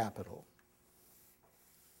commodity capital.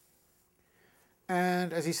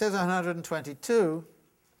 And as he says on 122,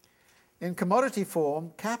 In commodity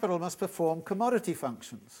form, capital must perform commodity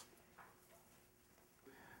functions.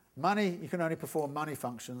 Money, you can only perform money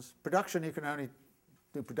functions. Production, you can only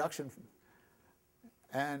do production.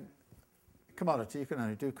 And commodity, you can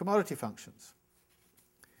only do commodity functions.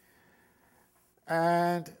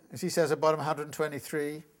 And as he says at bottom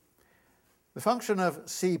 123, the function of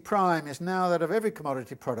C prime is now that of every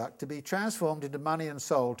commodity product to be transformed into money and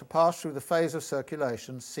sold to pass through the phase of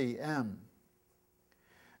circulation CM.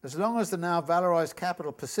 As long as the now valorized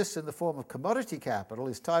capital persists in the form of commodity capital,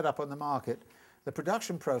 is tied up on the market, the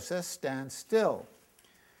production process stands still.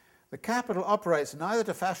 The capital operates neither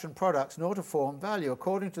to fashion products nor to form value.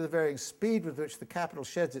 According to the varying speed with which the capital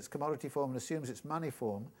sheds its commodity form and assumes its money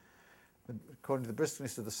form, according to the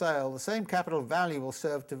briskness of the sale, the same capital value will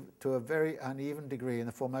serve to a very uneven degree in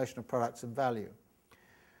the formation of products and value.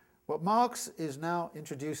 What Marx is now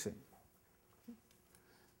introducing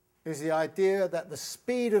is the idea that the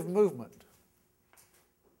speed of movement,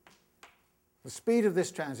 the speed of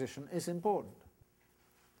this transition is important.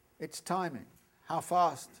 Its timing, how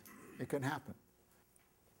fast it can happen.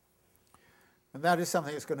 And that is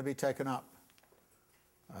something that's going to be taken up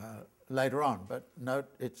later on, but note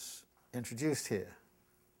it's introduced here.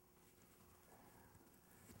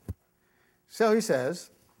 So he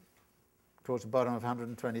says, towards the bottom of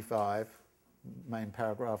 125, main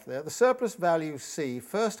paragraph there, the surplus value C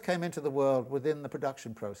first came into the world within the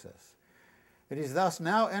production process. It is thus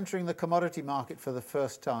now entering the commodity market for the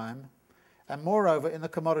first time, and moreover in the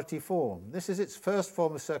commodity form. This is its first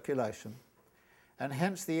form of circulation, and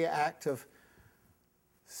hence the act of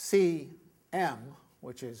CM,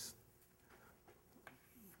 which is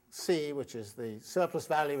C, which is the surplus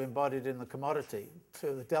value embodied in the commodity,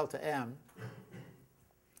 to the delta M.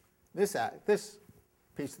 This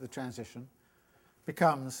piece of the transition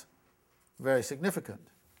becomes very significant.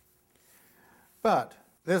 But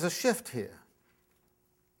there's a shift here.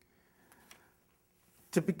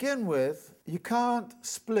 To begin with, you can't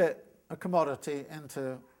split a commodity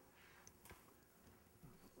into,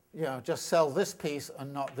 just sell this piece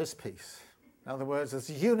and not this piece. In other words, there's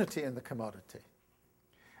unity in the commodity.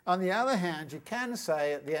 On the other hand, you can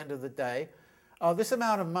say at the end of the day, oh, this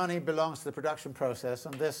amount of money belongs to the production process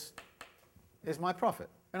and this is my profit.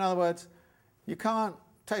 In other words, you can't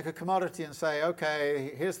take a commodity and say,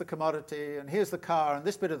 okay, here's the commodity and here's the car and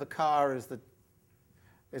this bit of the car is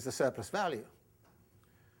the surplus value.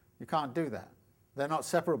 You can't do that. They're not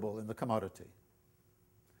separable in the commodity.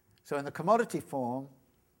 So in the commodity form,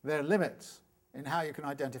 there are limits in how you can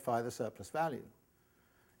identify the surplus value.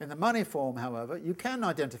 In the money form, however, you can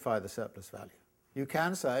identify the surplus value. You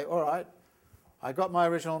can say, all right, I got my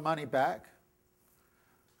original money back.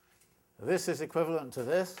 This is equivalent to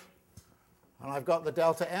this, and I've got the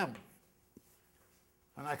delta M.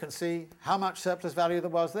 And I can see how much surplus value there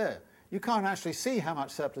was there. You can't actually see how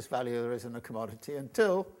much surplus value there is in a commodity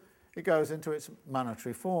until it goes into its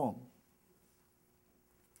monetary form.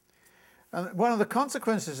 And one of the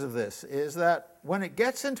consequences of this is that when it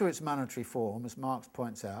gets into its monetary form, as Marx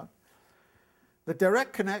points out, the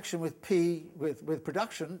direct connection with with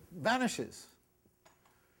production vanishes.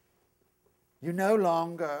 You no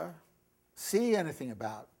longer see anything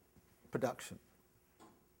about production.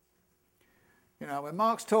 When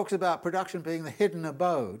Marx talks about production being the hidden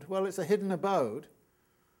abode, well, it's a hidden abode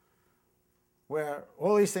where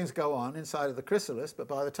all these things go on inside of the chrysalis, but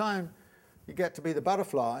by the time you get to be the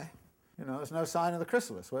butterfly, there's no sign of the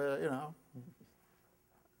chrysalis, where,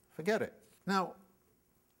 forget it. Now,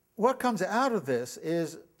 what comes out of this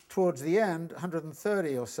is, towards the end,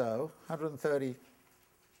 130 or so, 130,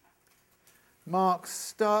 Marx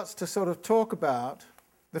starts to sort of talk about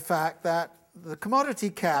the fact that the commodity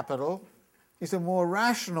capital is a more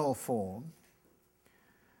rational form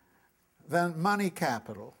than money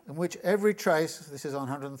capital, in which every trace, this is on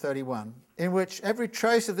 131, in which every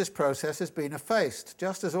trace of this process has been effaced,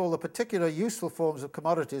 just as all the particular useful forms of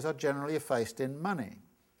commodities are generally effaced in money.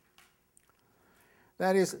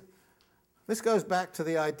 That is, this goes back to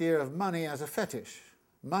the idea of money as a fetish.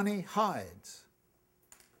 Money hides.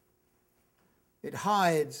 It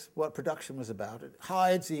hides what production was about. It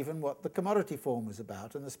hides even what the commodity form was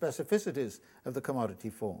about and the specificities of the commodity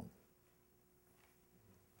form.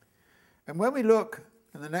 And when we look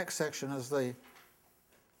in the next section as the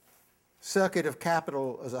circuit of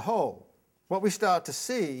capital as a whole, what we start to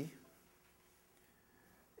see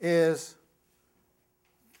is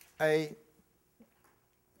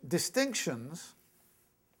distinctions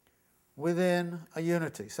within a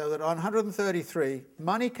unity. So that on 133,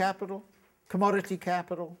 money capital, commodity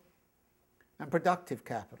capital, and productive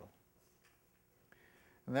capital.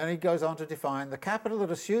 And then he goes on to define the capital that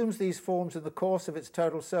assumes these forms in the course of its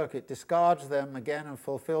total circuit, discards them again and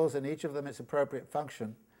fulfills in each of them its appropriate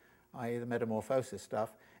function, i.e. the metamorphosis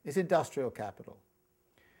stuff, is industrial capital.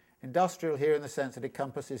 Industrial here in the sense that it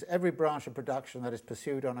encompasses every branch of production that is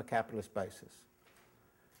pursued on a capitalist basis.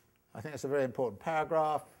 I think it's a very important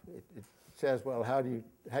paragraph. It says, well, how do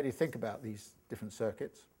you think about these different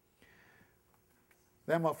circuits?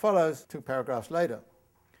 Then what follows, 2 paragraphs later,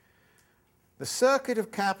 the circuit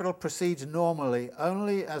of capital proceeds normally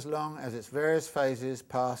only as long as its various phases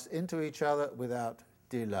pass into each other without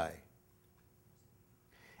delay.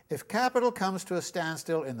 If capital comes to a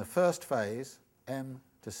standstill in the first phase, M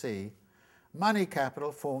to C, money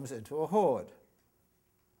capital forms into a hoard.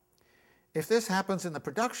 If this happens in the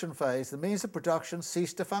production phase, the means of production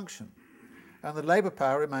cease to function, and the labour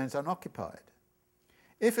power remains unoccupied.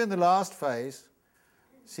 If in the last phase,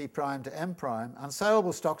 C prime to M prime,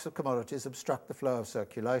 unsaleable stocks of commodities obstruct the flow of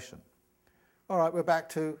circulation. All right, we're back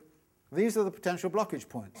to, these are the potential blockage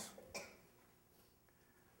points.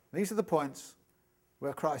 These are the points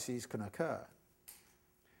where crises can occur.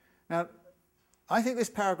 Now, I think this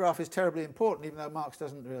paragraph is terribly important, even though Marx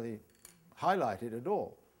doesn't really highlight it at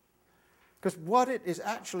all. Because what it is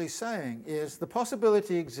actually saying is the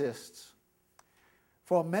possibility exists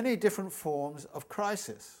for many different forms of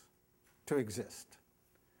crisis to exist.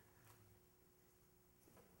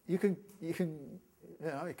 It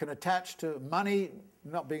can attach to money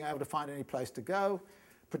not being able to find any place to go,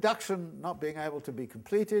 production not being able to be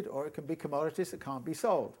completed, or it can be commodities that can't be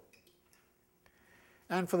sold.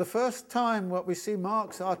 And for the first time, what we see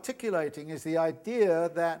Marx articulating is the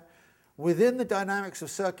idea that within the dynamics of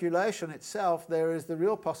circulation itself, there is the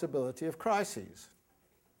real possibility of crises.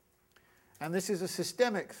 And this is a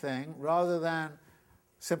systemic thing rather than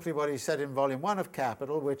simply what he said in Volume 1 of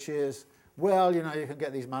Capital, which is, well, you can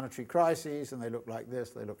get these monetary crises and they look like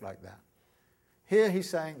this, they look like that. Here he's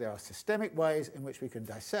saying there are systemic ways in which we can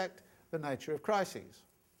dissect the nature of crises.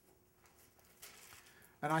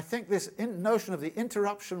 And I think this notion of the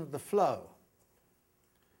interruption of the flow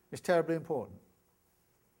is terribly important.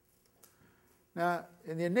 Now,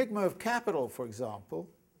 in the enigma of capital, for example,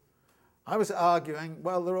 I was arguing,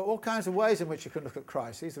 well, there are all kinds of ways in which you can look at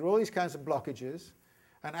crises. There are all these kinds of blockages.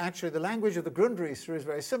 And actually, the language of the Grundrisse is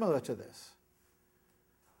very similar to this,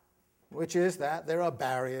 which is that there are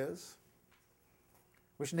barriers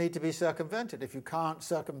which need to be circumvented. If you can't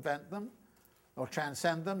circumvent them or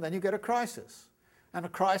transcend them, then you get a crisis. And a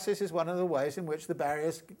crisis is one of the ways in which the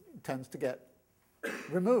barriers tends to get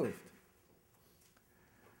removed.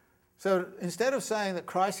 So instead of saying that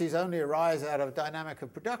crises only arise out of a dynamic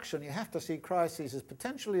of production, you have to see crises as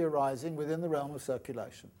potentially arising within the realm of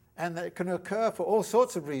circulation. And that it can occur for all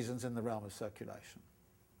sorts of reasons in the realm of circulation.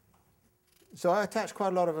 So I attach quite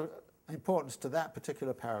a lot of importance to that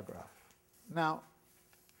particular paragraph. Now,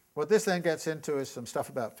 what this then gets into is some stuff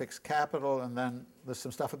about fixed capital, and then there's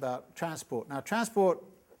some stuff about transport. Now, transport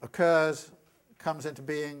comes into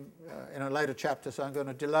being in a later chapter, so I'm going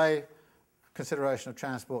to delay consideration of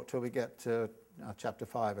transport till we get to chapter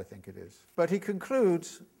 5, I think it is. But he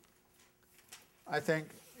concludes, I think,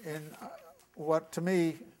 in what to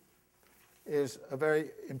me is a very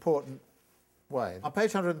important way. On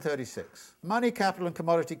page 136, money capital and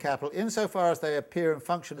commodity capital, insofar as they appear and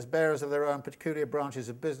function as bearers of their own peculiar branches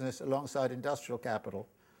of business alongside industrial capital,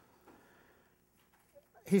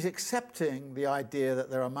 he's accepting the idea that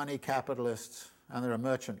there are money capitalists and there are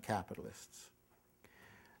merchant capitalists.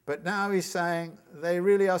 But now he's saying they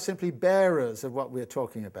really are simply bearers of what we're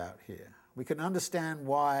talking about here. We can understand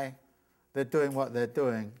why they're doing what they're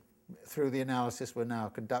doing through the analysis we're now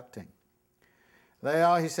conducting. They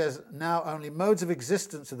are, he says, now only modes of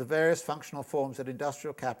existence of the various functional forms that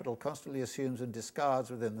industrial capital constantly assumes and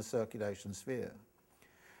discards within the circulation sphere.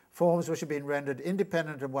 Forms which have been rendered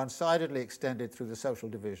independent and one-sidedly extended through the social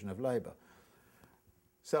division of labour.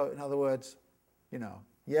 So, in other words,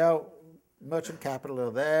 merchant capital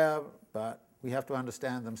are there, but we have to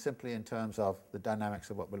understand them simply in terms of the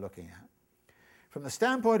dynamics of what we're looking at. From the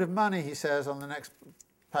standpoint of money, he says on the next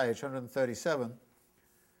page, 137,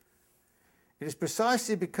 it is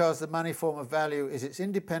precisely because the money form of value is its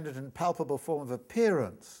independent and palpable form of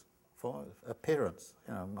appearance. I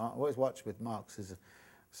always watch with Marx's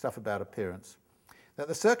stuff about appearance. That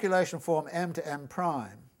the circulation form M to M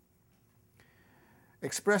prime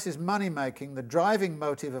expresses money-making, the driving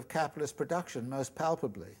motive of capitalist production, most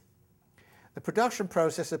palpably. The production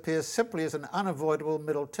process appears simply as an unavoidable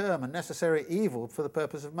middle term, a necessary evil for the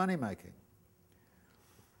purpose of money-making.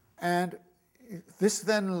 And this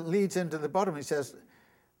then leads into the bottom. He says,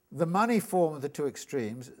 the money form of the two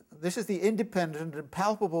extremes, this is the independent and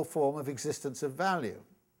palpable form of existence of value.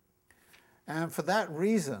 And for that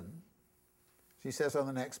reason, she says on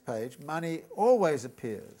the next page, money always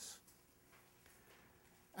appears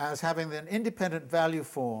as having an independent value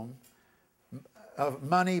form of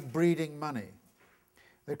money breeding money.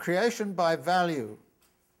 The creation by value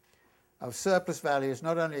of surplus value is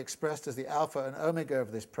not only expressed as the alpha and omega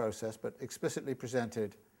of this process, but explicitly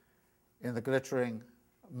presented in the glittering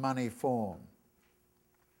money form.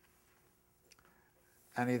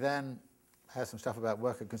 And he then has some stuff about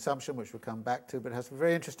worker consumption, which we'll come back to, but has a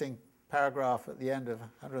very interesting paragraph at the end of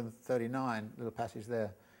 139, little passage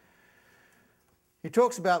there. He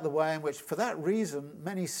talks about the way in which, for that reason,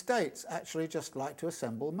 many states actually just like to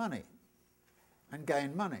assemble money and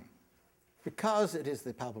gain money, because it is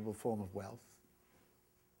the palpable form of wealth.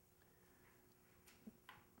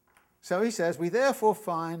 So he says, we therefore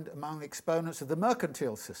find among the exponents of the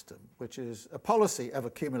mercantile system, which is a policy of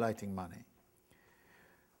accumulating money,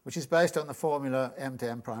 which is based on the formula M to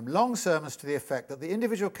M prime, long sermons to the effect that the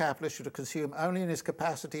individual capitalist should consume only in his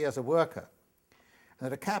capacity as a worker, and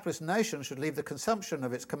that a capitalist nation should leave the consumption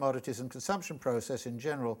of its commodities and consumption process in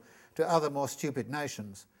general to other more stupid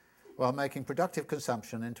nations, while making productive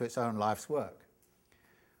consumption into its own life's work.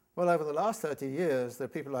 Well, over the last 30 years, there are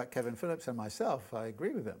people like Kevin Phillips and myself, I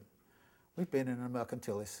agree with him. We've been in a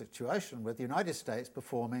mercantilist situation with the United States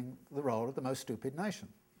performing the role of the most stupid nation,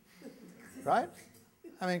 right?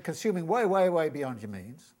 I mean, consuming way, way, way beyond your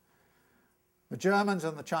means. The Germans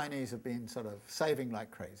and the Chinese have been sort of saving like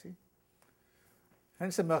crazy. And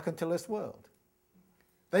it's a mercantilist world.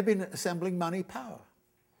 They've been assembling money power.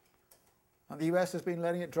 And the US has been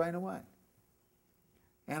letting it drain away.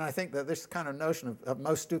 And I think that this kind of notion of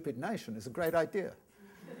most stupid nation is a great idea.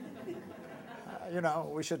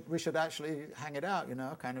 We should actually hang it out,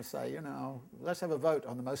 kind of say, let's have a vote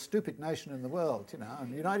on the most stupid nation in the world,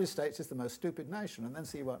 and the United States is the most stupid nation, and then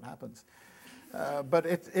see what happens. But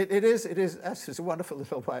it is a wonderful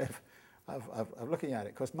little way of looking at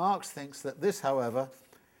it, because Marx thinks that this, however,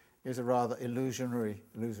 is a rather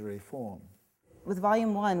illusory form. With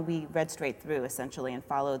Volume 1, we read straight through, essentially, and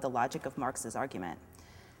followed the logic of Marx's argument.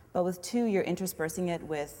 But with 2, you're interspersing it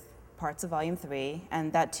with parts of Volume 3,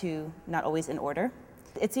 and that too, not always in order.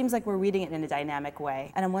 It seems like we're reading it in a dynamic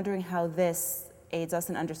way, and I'm wondering how this aids us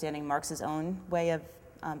in understanding Marx's own way of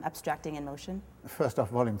abstracting in motion. First off,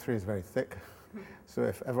 Volume 3 is very thick, so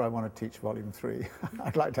if ever I want to teach Volume 3,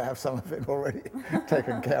 I'd like to have some of it already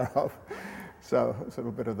taken care of. So it's a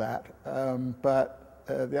little bit of that. But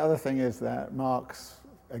the other thing is that Marx,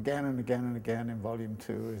 again and again and again in Volume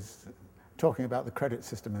 2, is talking about the credit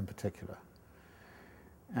system in particular.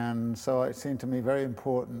 And so it seemed to me very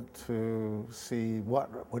important to see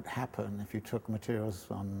what would happen if you took materials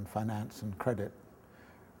on finance and credit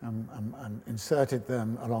and inserted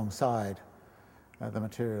them alongside the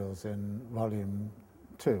materials in Volume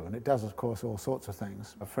 2. And it does, of course, all sorts of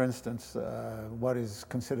things. For instance, what is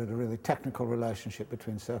considered a really technical relationship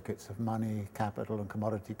between circuits of money, capital, and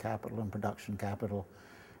commodity capital and production capital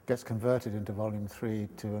gets converted into Volume 3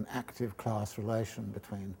 to an active class relation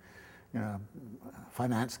between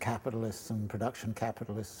finance capitalists and production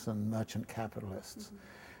capitalists and merchant capitalists.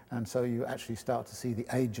 Mm-hmm. And so you actually start to see the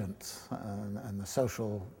agents and the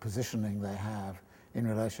social positioning they have in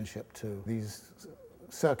relationship to these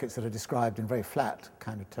circuits that are described in very flat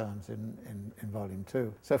kind of terms in Volume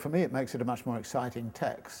 2. So for me, it makes it a much more exciting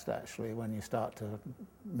text, actually, when you start to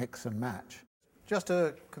mix and match. Just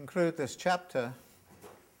to conclude this chapter,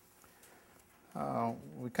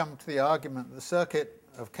 we come to the argument that the circuit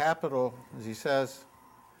of capital, as he says,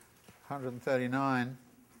 139,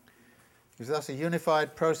 is thus a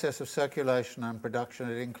unified process of circulation and production.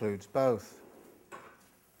 It includes both.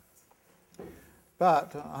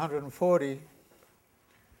 But 140,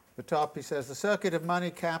 the top, he says, the circuit of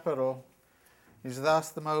money capital is thus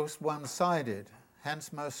the most one-sided,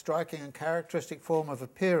 hence most striking and characteristic form of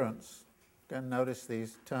appearance. Again, notice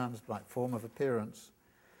these terms like form of appearance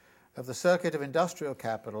of the circuit of industrial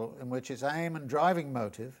capital, in which its aim and driving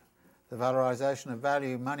motive, the valorization of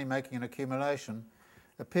value, money-making and accumulation,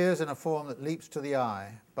 appears in a form that leaps to the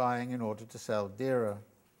eye, buying in order to sell dearer.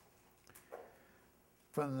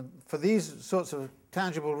 For these sorts of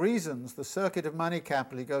tangible reasons, the circuit of money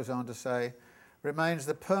capital, he goes on to say, remains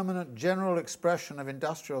the permanent general expression of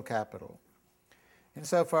industrial capital,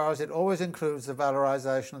 insofar as it always includes the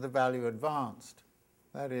valorization of the value advanced.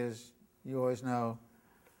 That is, you always know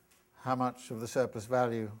how much of the surplus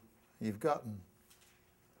value you've gotten.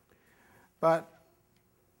 But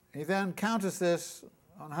he then counters this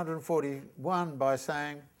on 141 by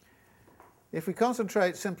saying, if we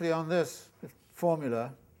concentrate simply on this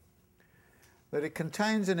formula, that it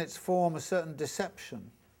contains in its form a certain deception,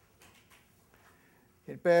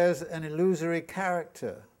 It bears an illusory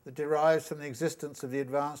character that derives from the existence of the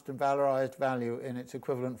advanced and valorized value in its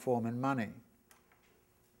equivalent form in money.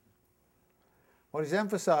 What is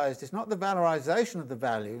emphasized is not the valorization of the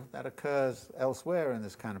value that occurs elsewhere in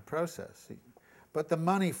this kind of process, but the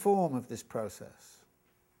money form of this process.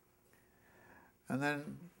 And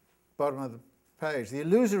then, bottom of the page, the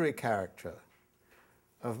illusory character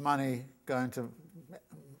of money going to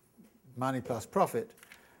money plus profit,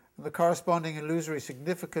 and the corresponding illusory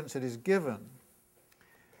significance it is given,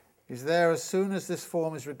 is there as soon as this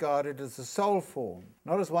form is regarded as the sole form,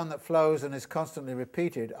 not as one that flows and is constantly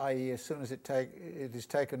repeated, i.e. as soon as it is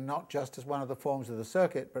taken not just as one of the forms of the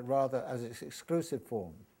circuit, but rather as its exclusive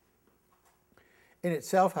form. In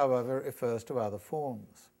itself, however, it refers to other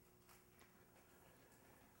forms.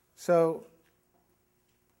 So,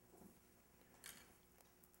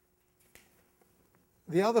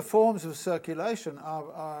 the other forms of circulation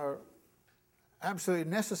are absolutely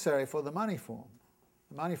necessary for the money form.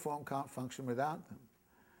 The money form can't function without them.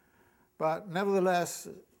 But nevertheless,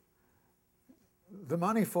 the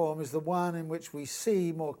money form is the one in which we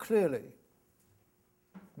see more clearly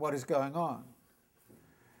what is going on.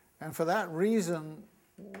 And for that reason,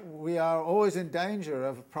 we are always in danger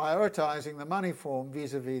of prioritizing the money form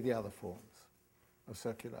vis-a-vis the other forms of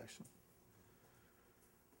circulation.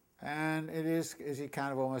 And it is, as he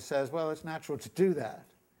kind of almost says, well, it's natural to do that.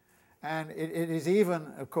 And it is even,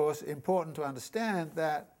 of course, important to understand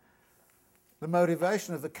that the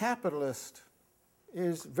motivation of the capitalist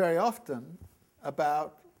is very often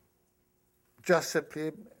about just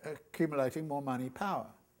simply accumulating more money power.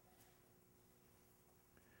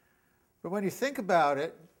 But when you think about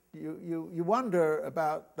it, you wonder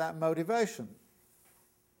about that motivation.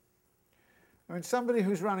 I mean, somebody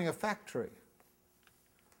who's running a factory,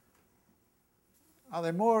 are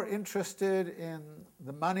they more interested in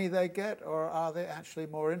the money they get, or are they actually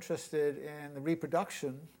more interested in the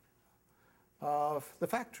reproduction of the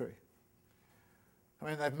factory? I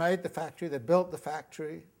mean, they've made the factory, they've built the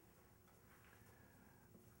factory.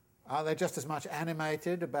 Are they just as much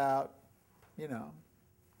animated about,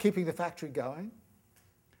 keeping the factory going?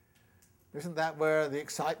 Isn't that where the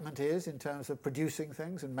excitement is in terms of producing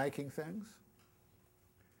things and making things?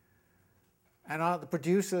 And aren't the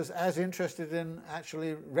producers as interested in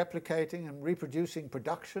actually replicating and reproducing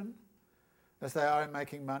production as they are in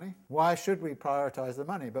making money? Why should we prioritize the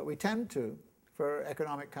money? But we tend to, for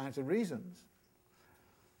economic kinds of reasons.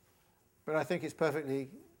 But I think it's perfectly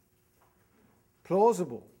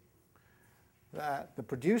plausible that the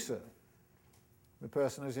producer, the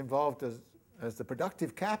person who's involved as the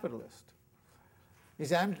productive capitalist,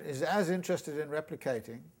 is as interested in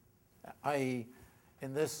replicating, i.e.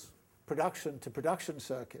 in this production-to-production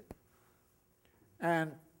circuit,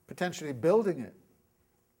 and potentially building it,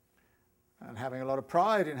 and having a lot of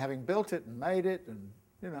pride in having built it and made it, and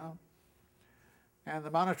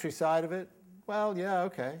the monetary side of it, well, yeah,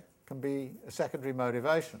 okay, can be a secondary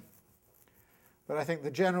motivation. But I think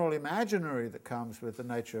the general imaginary that comes with the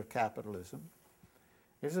nature of capitalism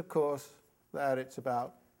is, of course, that it's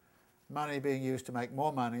about money being used to make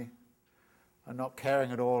more money and not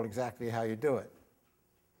caring at all exactly how you do it.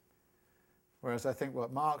 Whereas I think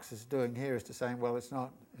what Marx is doing here is to saying, well, it's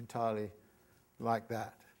not entirely like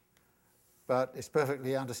that. But it's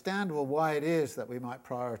perfectly understandable why it is that we might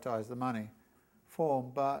prioritize the money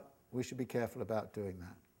form, but we should be careful about doing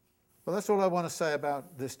that. Well, that's all I want to say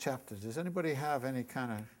about this chapter. Does anybody have any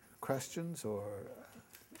kind of questions or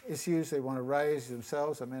issues they want to raise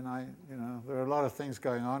themselves? I mean, there are a lot of things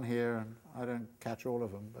going on here, and I don't catch all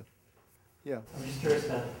of them, but yeah. I'm just curious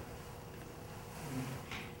about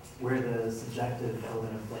where the subjective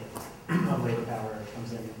element of labor power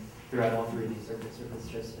comes in throughout all three of these circuits, or if it's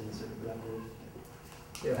just in the sort of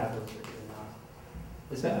productive capitalist circuit or not.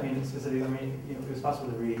 Specifically, it was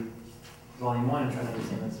possible to read volume 1 and try to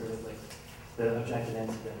understand that sort of the objective and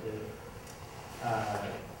subjective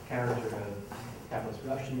character of capitalist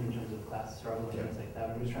production in terms of class struggle and things like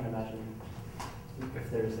that. I'm just trying to imagine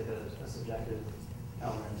if there's a subjective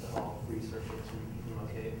element to all three circuits, and you can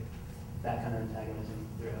locate that kind of antagonism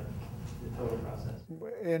throughout the total process.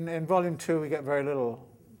 In volume 2, we get very little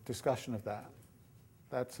discussion of that.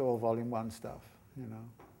 That's all volume 1 stuff,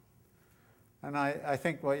 And I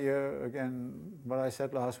think what I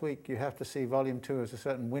said last week, you have to see volume 2 as a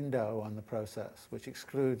certain window on the process, which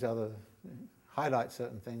highlights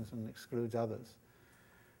certain things and excludes others.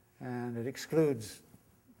 And it excludes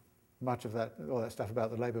much of that, all that stuff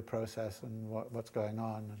about the labor process and what's going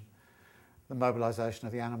on, and the mobilization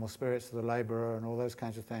of the animal spirits of the laborer and all those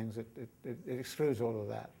kinds of things. It excludes all of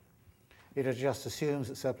that. It just assumes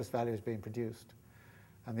that surplus value is being produced.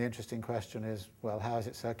 And the interesting question is, well, how is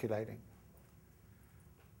it circulating?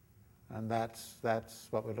 And that's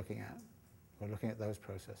what we're looking at. We're looking at those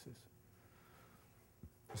processes.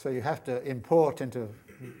 So you have to import into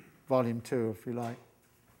volume 2, if you like,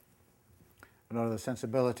 a lot of the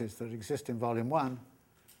sensibilities that exist in volume 1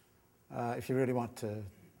 if you really want to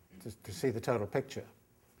see the total picture.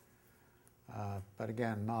 But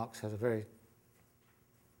again, Marx has a very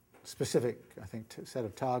specific, I think, set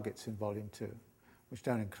of targets in volume 2, which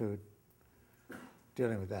don't include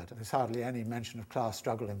dealing with that. There's hardly any mention of class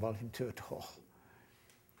struggle in volume 2 at all.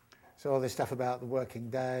 So all this stuff about the working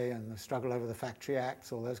day and the struggle over the Factory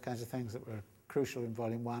Acts, all those kinds of things that were crucial in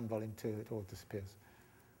volume 1, volume 2, it all disappears.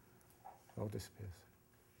 All disappears.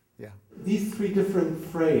 Yeah. These three different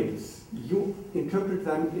frames, you interpret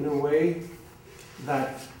them in a way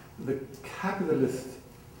that the capitalist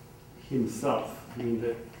himself, I mean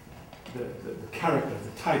the character,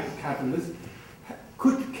 the type of capitalist,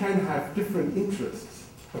 can have different interests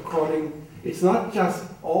according. It's not just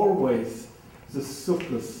always the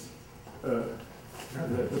surplus,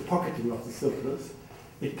 the pocketing of the surplus.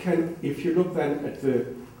 It can, if you look then at the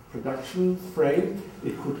production frame,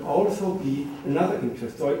 it could also be another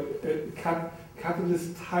interest. So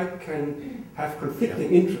capitalist type can have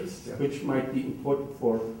conflicting interests, which might be important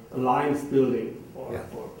for alliance building or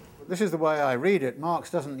for. This is the way I read it. Marx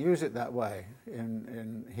doesn't use it that way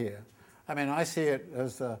in here. I mean, I see it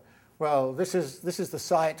as well. This is the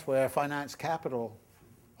site where finance capital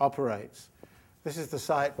operates. This is the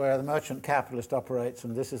site where the merchant capitalist operates,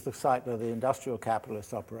 and this is the site where the industrial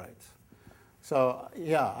capitalist operates. So,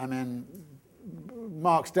 yeah, I mean,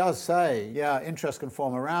 Marx does say, yeah, interests can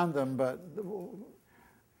form around them, but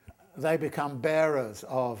they become bearers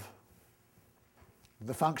of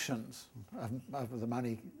the functions of the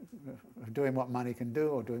money, of doing what money can do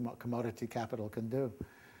or doing what commodity capital can do.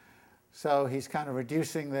 So he's kind of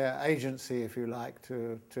reducing their agency, if you like,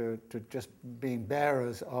 to just being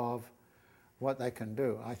bearers of what they can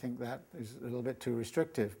do. I think that is a little bit too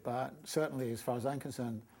restrictive, but certainly, as far as I'm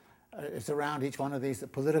concerned, it's around each one of these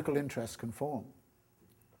that political interests can form.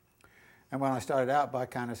 And when I started out by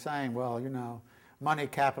kind of saying, well, you know, money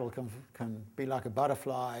capital can be like a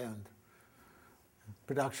butterfly and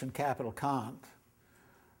production capital can't,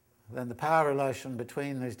 then the power relation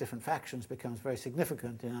between these different factions becomes very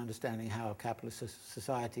significant in understanding how a capitalist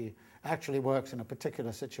society actually works in a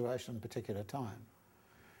particular situation, a particular time.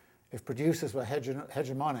 If producers were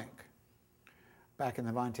hegemonic back in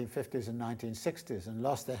the 1950s and 1960s and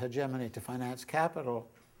lost their hegemony to finance capital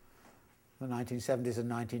in the 1970s and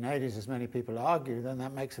 1980s, as many people argue, then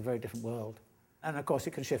that makes a very different world. And of course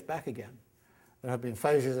it can shift back again. There have been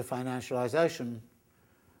phases of financialization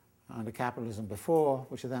under capitalism before,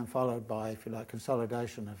 which are then followed by, if you like,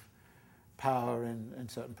 consolidation of power in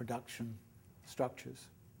certain production structures.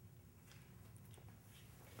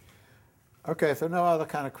 Okay, if there are no other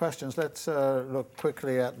kind of questions, let's look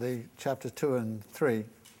quickly at the chapter 2 and 3.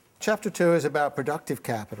 Chapter 2 is about productive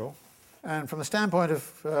capital. And from the standpoint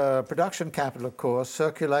of production capital, of course,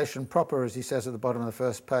 circulation proper, as he says at the bottom of the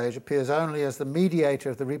first page, appears only as the mediator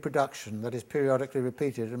of the reproduction that is periodically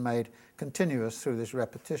repeated and made continuous through this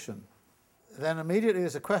repetition. Then immediately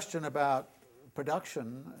there's a question about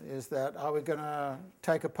production, is that are we going to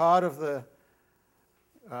take a part of the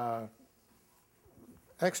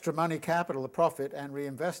extra money capital, the profit, and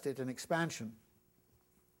reinvest it in expansion?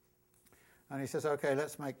 And he says, okay,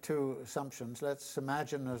 let's make two assumptions. Let's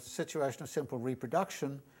imagine a situation of simple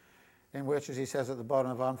reproduction in which, as he says at the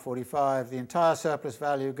bottom of 145, the entire surplus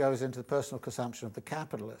value goes into the personal consumption of the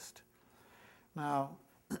capitalist. Now,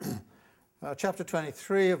 chapter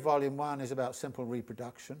 23 of volume 1 is about simple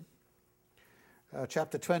reproduction.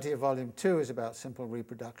 Chapter 20 of volume 2 is about simple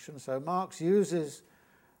reproduction. So Marx uses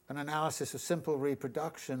an analysis of simple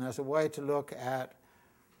reproduction as a way to look at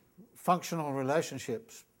functional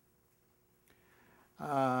relationships.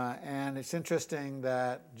 And it's interesting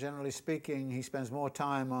that, generally speaking, he spends more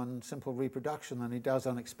time on simple reproduction than he does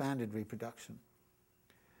on expanded reproduction.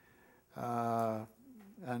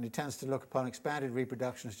 And he tends to look upon expanded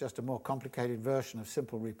reproduction as just a more complicated version of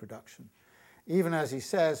simple reproduction. Even as he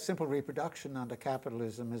says, simple reproduction under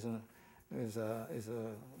capitalism is a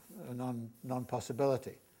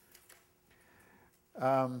non-possibility.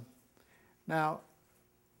 Now,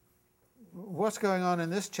 what's going on in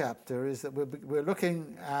this chapter is that we're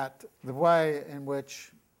looking at the way in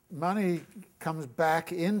which money comes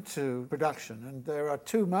back into production. And there are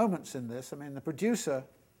two moments in this. I mean, the producer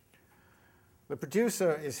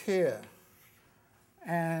is here.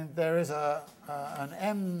 And there is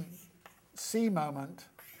an MC moment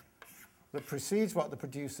that precedes what the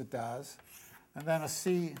producer does, and then a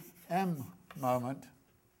CM moment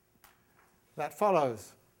that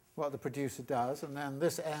follows what the producer does, and then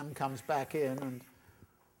this M comes back in, and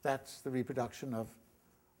that's the reproduction of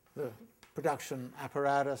the production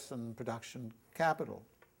apparatus and production capital.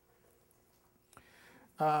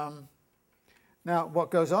 Now,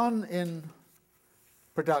 what goes on in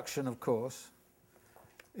production, of course,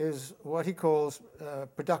 is what he calls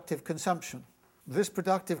productive consumption. This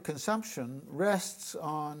productive consumption rests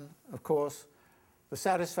on, of course, the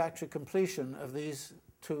satisfactory completion of these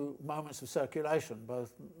two moments of circulation,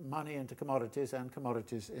 both money into commodities and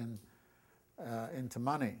commodities into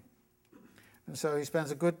money. And so he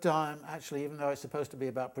spends a good time, actually, even though it's supposed to be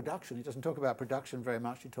about production, he doesn't talk about production very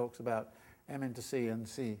much, he talks about M into C and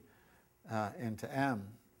C into M.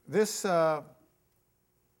 This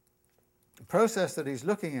process that he's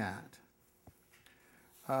looking at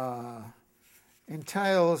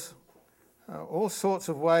entails all sorts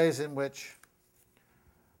of ways in which,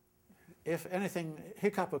 if anything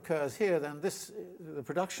hiccup occurs here, then the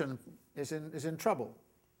production is in trouble.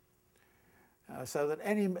 So that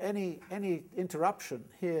any interruption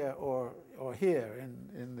here or here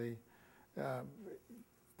in the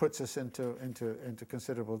puts us into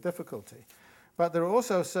considerable difficulty. But there are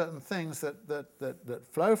also certain things that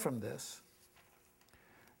flow from this.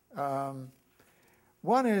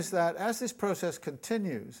 One is that as this process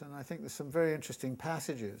continues, and I think there's some very interesting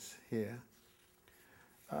passages here,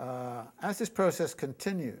 as this process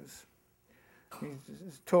continues, he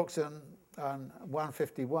talks on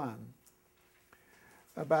 151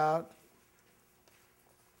 about,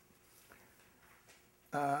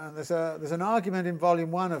 and there's an argument in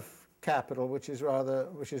Volume 1 of Capital which is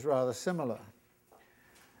rather similar,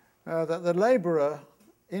 that the labourer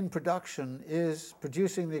in production is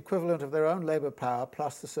producing the equivalent of their own labour power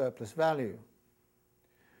plus the surplus value.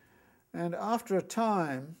 And after a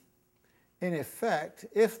time, in effect,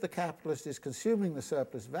 if the capitalist is consuming the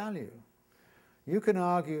surplus value, you can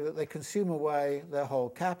argue that they consume away their whole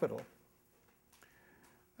capital,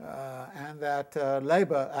 and that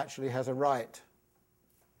labour actually has a right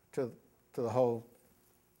to the whole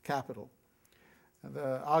capital. And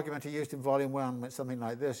the argument he used in Volume 1 went something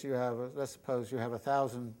like this. You have, let's suppose you have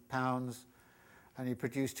 £1,000 and you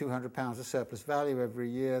produce £200 of surplus value every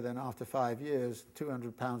year, then after 5 years,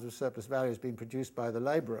 £200 of surplus value has been produced by the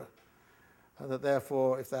labourer. That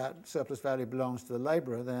therefore, if that surplus value belongs to the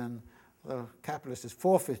labourer, then the capitalist has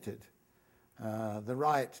forfeited the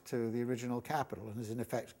right to the original capital and has in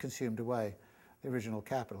effect consumed away the original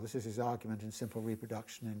capital. This is his argument in Simple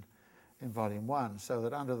Reproduction in Volume 1, so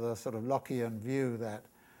that under the sort of Lockean view that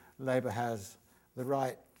labour has the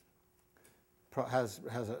right, has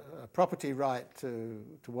a property right to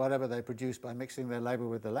whatever they produce by mixing their labour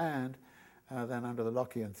with the land, then under the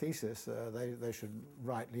Lockean thesis they should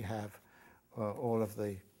rightly have all of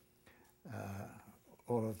the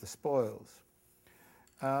spoils.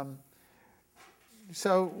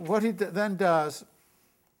 So what he then does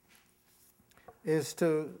is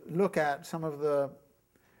to look at some of the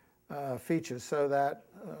features, so that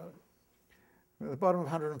at the bottom of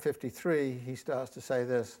 153 he starts to say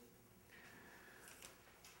this.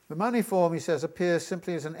 The money form, he says, appears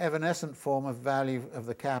simply as an evanescent form of value of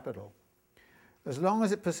the capital. As long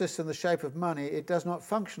as it persists in the shape of money, it does not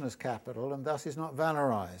function as capital and thus is not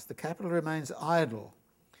valorized. The capital remains idle.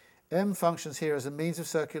 M functions here as a means of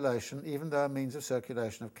circulation, even though a means of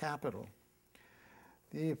circulation of capital.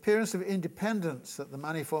 The appearance of independence that the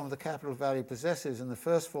money form of the capital value possesses in the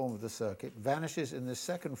first form of the circuit vanishes in this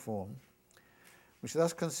second form, which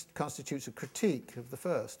thus constitutes a critique of the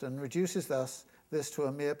first and reduces thus this to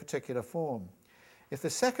a mere particular form. If the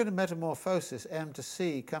second metamorphosis, M to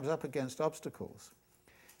C, comes up against obstacles,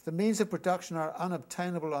 if the means of production are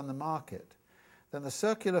unobtainable on the market, then the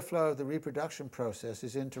circular flow of the reproduction process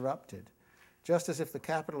is interrupted, just as if the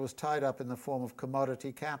capital was tied up in the form of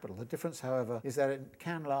commodity capital. The difference, however, is that it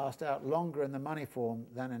can last out longer in the money form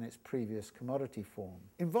than in its previous commodity form.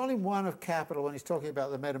 In Volume 1 of Capital, when he's talking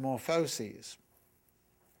about the metamorphoses,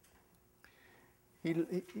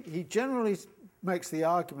 he generally makes the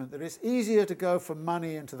argument that it's easier to go from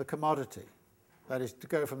money into the commodity, that is, to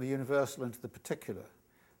go from the universal into the particular,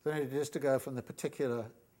 than it is to go from the particular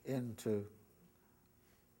into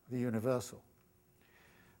the universal.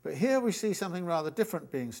 But here we see something rather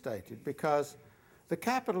different being stated, because the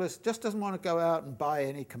capitalist just doesn't want to go out and buy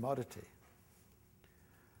any commodity.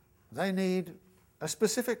 They need a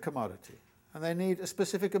specific commodity, and they need a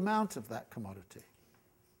specific amount of that commodity.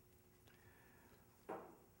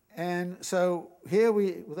 And so here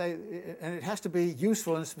and it has to be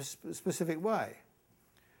useful in a specific way.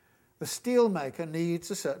 The steel maker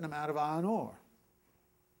needs a certain amount of iron ore.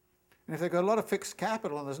 And if they've got a lot of fixed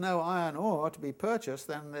capital and there's no iron ore to be purchased,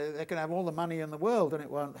 then they can have all the money in the world and it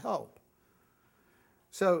won't help.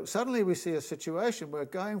 So suddenly we see a situation where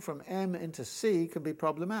going from M into C can be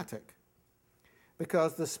problematic,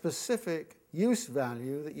 because the specific use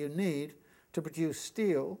value that you need to produce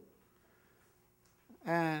steel,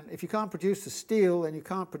 and if you can't produce the steel, then you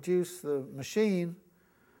can't produce the machine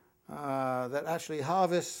that actually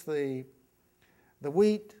harvests the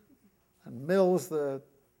wheat and mills the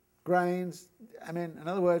grains. I mean, in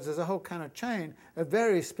other words, there's a whole kind of chain of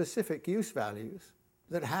very specific use values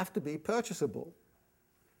that have to be purchasable.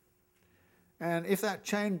 And if that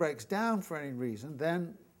chain breaks down for any reason,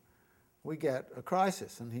 then we get a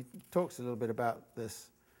crisis. And he talks a little bit about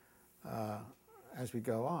this as we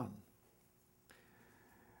go on.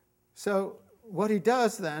 So what he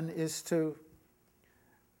does then is to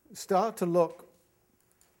start to look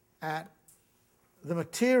at the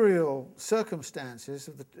material circumstances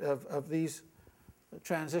of these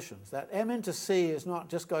transitions. That M into C is not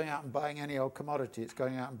just going out and buying any old commodity, it's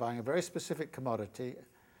going out and buying a very specific commodity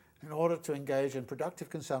in order to engage in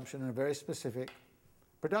productive consumption in a very specific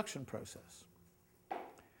production process.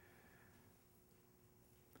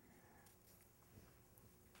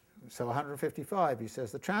 So 155, he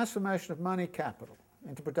says, the transformation of money capital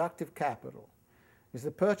into productive capital is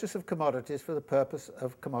the purchase of commodities for the purpose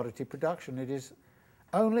of commodity production. It is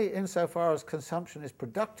only insofar as consumption is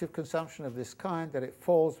productive consumption of this kind that it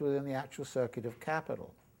falls within the actual circuit of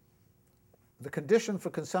capital. The condition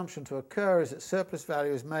for consumption to occur is that surplus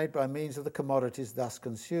value is made by means of the commodities thus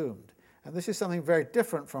consumed. And this is something very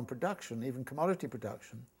different from production, even commodity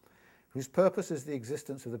production, whose purpose is the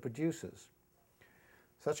existence of the producers.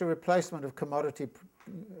 Such a replacement of commodity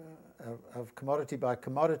by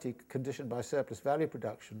commodity conditioned by surplus value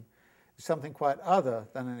production is something quite other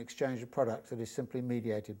than an exchange of products that is simply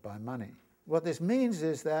mediated by money. What this means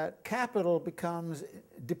is that capital becomes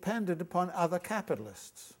dependent upon other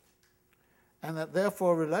capitalists, and that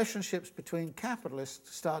therefore relationships between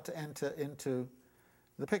capitalists start to enter into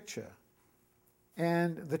the picture.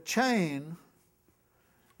 And the chain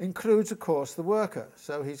includes, of course, the worker.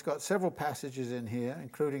 So he's got several passages in here,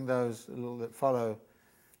 including those that follow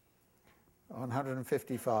on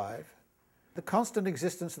 155. The constant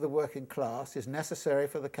existence of the working class is necessary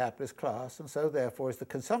for the capitalist class, and so therefore is the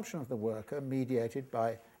consumption of the worker mediated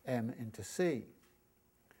by M into C.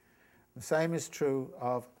 The same is true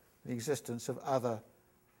of the existence of other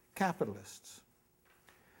capitalists.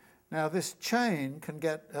 Now this chain can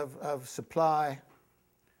get of supply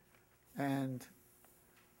and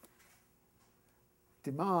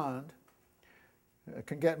demand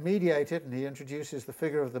can get mediated, and he introduces the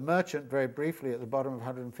figure of the merchant very briefly at the bottom of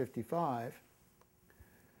 155,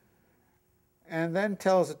 and then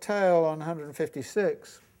tells a tale on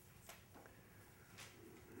 156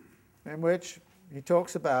 in which he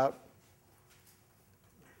talks about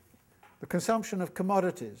the consumption of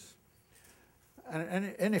commodities.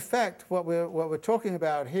 And in effect, what we're talking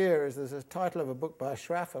about here is there's a title of a book by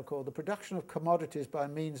Schaffer called The Production of Commodities by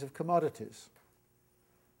Means of Commodities.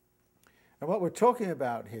 And what we're talking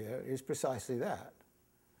about here is precisely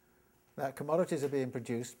that commodities are being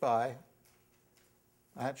produced by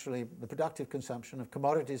actually the productive consumption of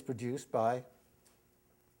commodities produced by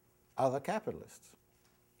other capitalists,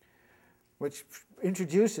 which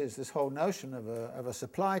introduces this whole notion of a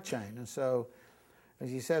supply chain. And so, as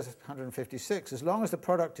he says, 156, as long as the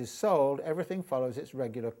product is sold, everything follows its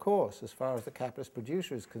regular course as far as the capitalist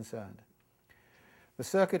producer is concerned. The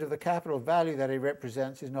circuit of the capital value that he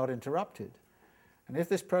represents is not interrupted. And if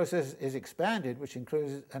this process is expanded, which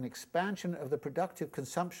includes an expansion of the productive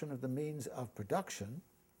consumption of the means of production,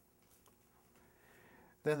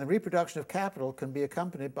 then the reproduction of capital can be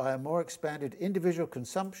accompanied by a more expanded individual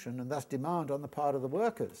consumption and thus demand on the part of the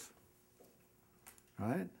workers.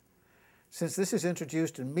 Right? Since this is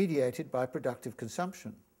introduced and mediated by productive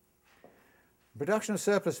consumption. Production of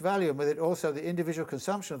surplus value, and with it also the individual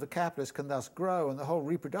consumption of the capitalist, can thus grow, and the whole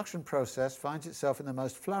reproduction process finds itself in the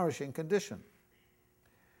most flourishing condition.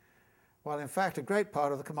 While in fact a great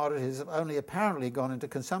part of the commodities have only apparently gone into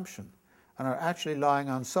consumption and are actually lying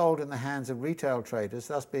unsold in the hands of retail traders,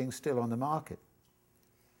 thus being still on the market.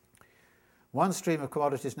 One stream of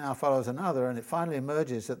commodities now follows another, and it finally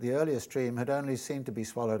emerges that the earlier stream had only seemed to be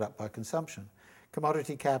swallowed up by consumption.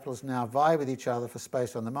 Commodity capitals now vie with each other for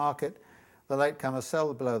space on the market. The latecomers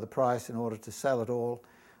sell below the price in order to sell at all.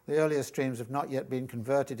 The earlier streams have not yet been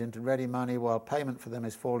converted into ready money, while payment for them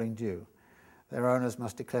is falling due. Their owners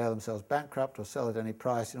must declare themselves bankrupt or sell at any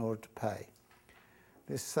price in order to pay.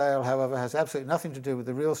 This sale, however, has absolutely nothing to do with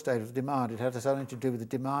the real state of the demand. It has only to do with the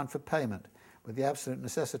demand for payment, with the absolute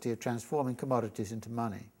necessity of transforming commodities into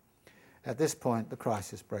money. At this point, the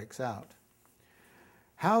crisis breaks out.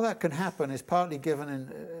 How that can happen is partly given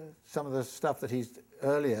in some of the stuff that he's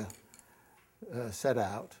earlier set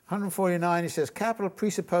out. 149, he says, capital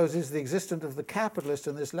presupposes the existence of the capitalist,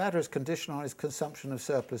 and this latter is conditional on his consumption of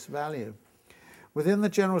surplus value. Within the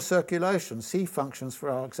general circulation, C functions,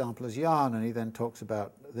 for example, as yarn, and he then talks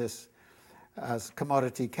about this as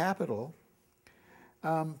commodity capital.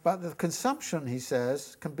 But the consumption, he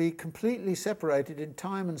says, can be completely separated in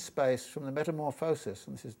time and space from the metamorphosis,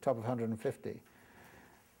 and this is top of 150,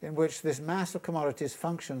 in which this mass of commodities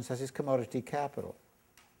functions as his commodity capital.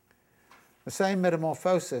 The same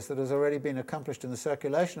metamorphosis that has already been accomplished in the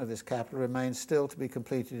circulation of this capital remains still to be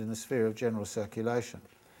completed in the sphere of general circulation.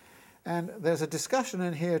 And there's a discussion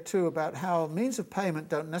in here too about how means of payment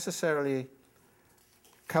don't necessarily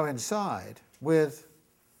coincide with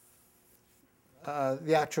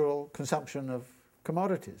the actual consumption of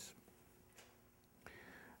commodities.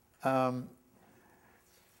 As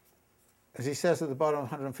he says at the bottom of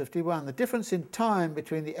 151, the difference in time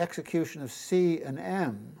between the execution of C and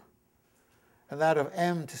M and that of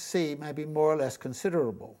M to C may be more or less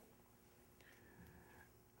considerable.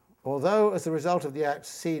 Although, as a result of the act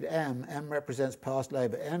C to M, M represents past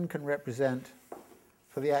labour, N can represent,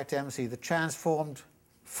 for the act MC, the transformed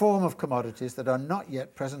form of commodities that are not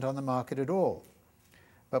yet present on the market at all,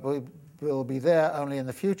 but will be there only in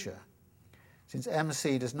the future, since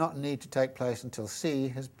MC does not need to take place until C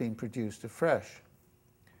has been produced afresh.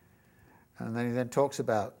 And then he then talks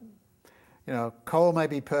about, coal may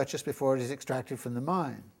be purchased before it is extracted from the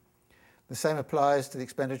mine. The same applies to the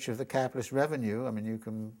expenditure of the capitalist revenue. I mean, you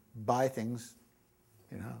can buy things,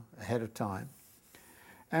 ahead of time.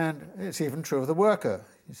 And it's even true of the worker.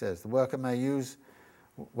 He says the worker may use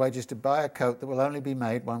wages to buy a coat that will only be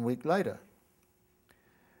made 1 week later.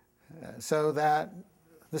 So that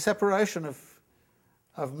the separation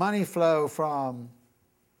of money flow from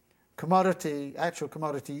actual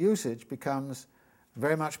commodity usage becomes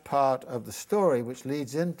very much part of the story, which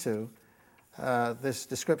leads into this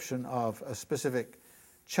description of a specific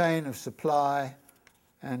chain of supply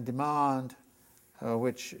and demand,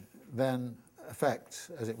 which then affects,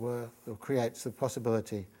 as it were, or creates the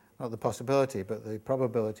possibility, not the possibility, but the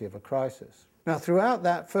probability of a crisis. Now, throughout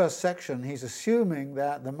that first section, he's assuming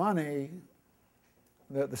that the money,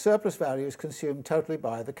 that the surplus value is consumed totally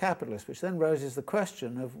by the capitalist, which then raises the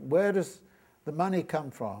question of where does the money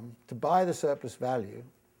come from to buy the surplus value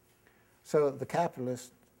so that the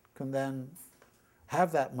capitalist can then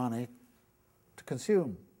have that money to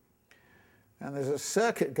consume. And there's a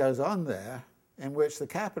circuit goes on there in which the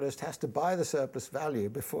capitalist has to buy the surplus value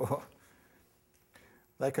before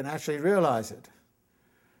they can actually realize it.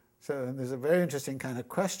 So there's a very interesting kind of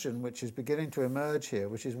question which is beginning to emerge here,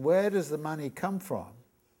 which is where does the money come from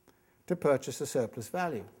to purchase the surplus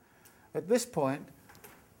value? At this point,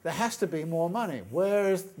 there has to be more money.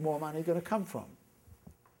 Where is more money going to come from?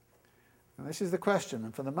 And this is the question.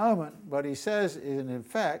 And for the moment, what he says is, in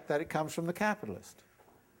effect, that it comes from the capitalist.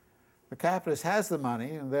 The capitalist has the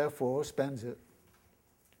money and therefore spends it,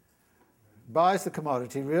 buys the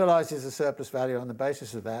commodity, realizes the surplus value on the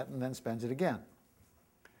basis of that, and then spends it again.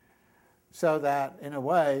 So that, in a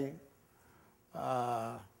way,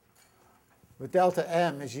 the delta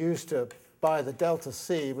M is used to buy the delta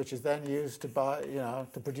C, which is then used to buy,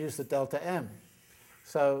 to produce the delta M.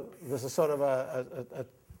 So there's a sort of a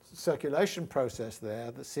circulation process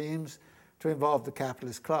there that seems to involve the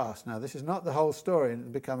capitalist class. Now, this is not the whole story, and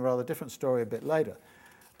it'll become a rather different story a bit later.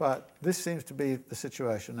 But this seems to be the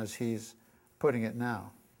situation as he's putting it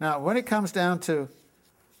now. Now, when it comes down to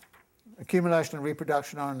accumulation and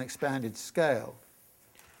reproduction on an expanded scale,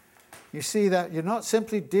 you see that you're not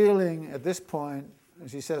simply dealing at this point,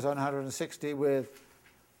 as he says on 160, with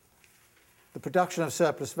the production of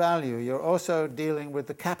surplus value. You're also dealing with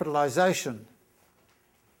the capitalization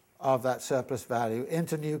of that surplus value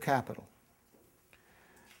into new capital.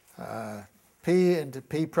 P into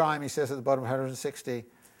P prime, he says at the bottom of 160,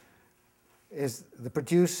 is the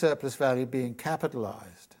produced surplus value being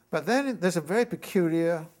capitalized. But then there's a very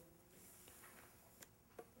peculiar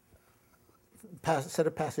set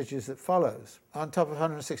of passages that follows on top of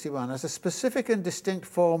 161. As a specific and distinct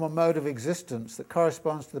form or mode of existence that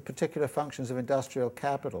corresponds to the particular functions of industrial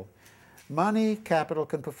capital, money capital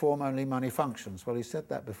can perform only money functions. Well, he said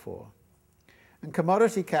that before. And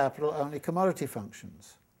commodity capital only commodity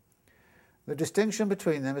functions. The distinction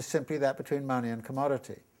between them is simply that between money and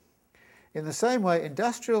commodity. In the same way,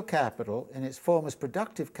 industrial capital, in its form as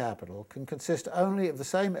productive capital, can consist only of the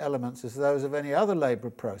same elements as those of any other labour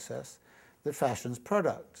process that fashions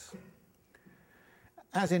products.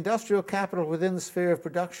 as industrial capital within the sphere of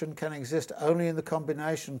production can exist only in the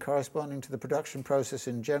combination corresponding to the production process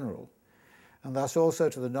in general, and thus also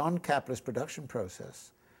to the non-capitalist production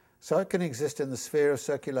process, so it can exist in the sphere of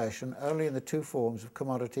circulation only in the two forms of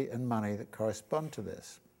commodity and money that correspond to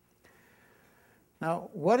this. Now,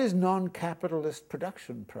 what is non-capitalist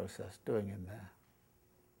production process doing in there?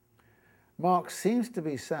 Marx seems to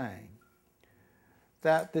be saying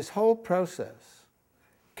that this whole process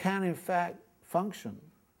can in fact function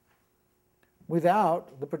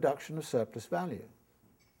without the production of surplus value.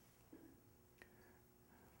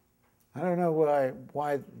 I don't know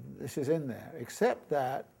why this is in there, except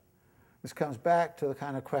that this comes back to the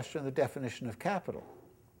kind of question of the definition of capital.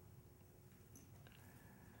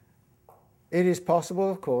 It is possible,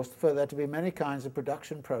 of course, for there to be many kinds of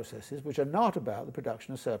production processes which are not about the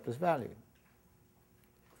production of surplus value.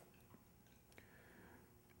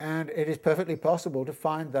 And it is perfectly possible to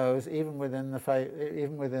find those even within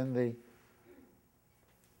the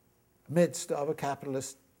midst of a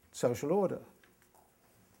capitalist social order.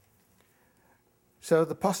 So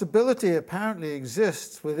the possibility apparently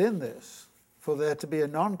exists within this for there to be a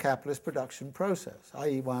non-capitalist production process,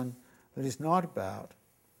 i.e. one that is not about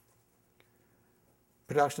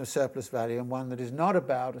production of surplus value and one that is not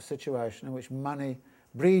about a situation in which money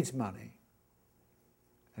breeds money,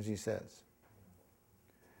 as he says.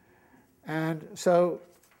 And so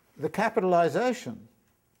the capitalization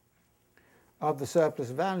of the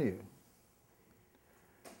surplus value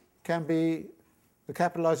can be the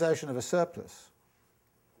capitalization of a surplus,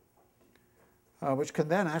 which can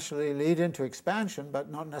then actually lead into expansion,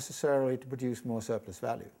 but not necessarily to produce more surplus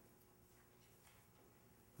value.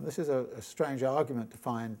 This is a strange argument to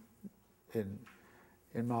find in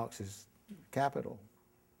Marx's Capital.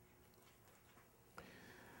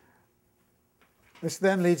 This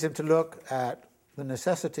then leads him to look at the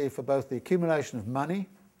necessity for both the accumulation of money,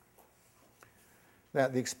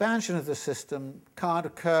 that the expansion of the system can't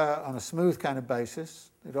occur on a smooth kind of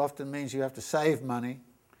basis. It often means you have to save money.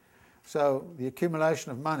 So the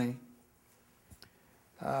accumulation of money,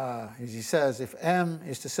 as he says, if M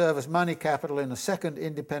is to serve as money capital in a second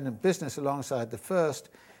independent business alongside the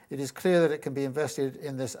first, it is clear that it can be invested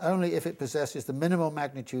in this only if it possesses the minimal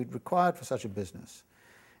magnitude required for such a business.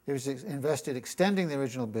 It is invested extending the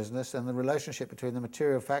original business, and the relationship between the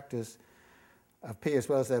material factors of P as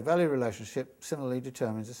well as their value relationship similarly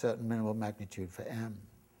determines a certain minimal magnitude for M.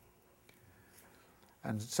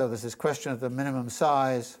 And so there's this question of the minimum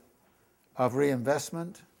size of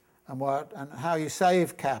reinvestment and how you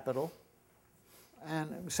save capital.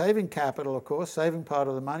 And saving capital, of course, saving part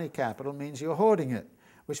of the money capital means you're hoarding it,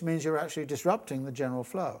 which means you're actually disrupting the general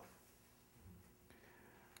flow.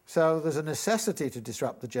 So there's a necessity to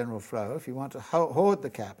disrupt the general flow if you want to hoard the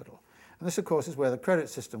capital. And this, of course, is where the credit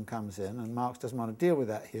system comes in, and Marx doesn't want to deal with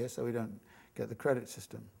that here, so we don't get the credit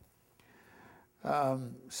system.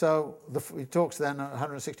 He talks then at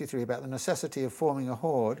 163 about the necessity of forming a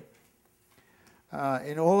hoard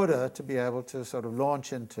in order to be able to sort of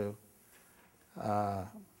launch into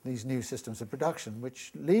these new systems of production,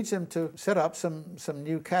 which leads him to set up some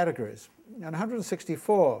new categories. In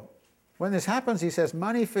 164, when this happens, he says,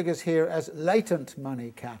 money figures here as latent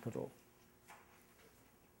money capital.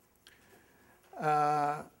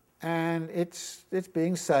 And it's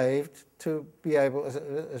being saved to be able,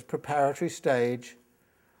 as preparatory stage,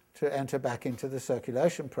 to enter back into the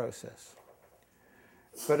circulation process.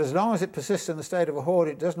 But as long as it persists in the state of a hoard,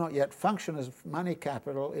 it does not yet function as money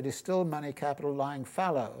capital. It is still money capital lying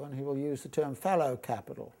fallow, and he will use the term fallow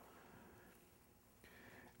capital.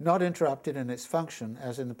 Not interrupted in its function,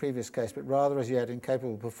 as in the previous case, but rather as yet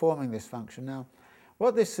incapable of performing this function. Now,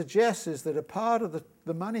 what this suggests is that a part of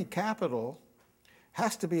the money capital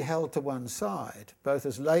has to be held to one side, both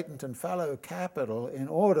as latent and fallow capital, in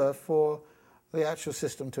order for the actual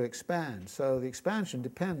system to expand. So the expansion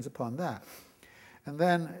depends upon that. And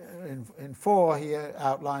then in 4, he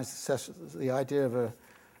outlines the idea of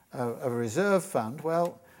a reserve fund.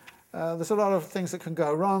 Well, there's a lot of things that can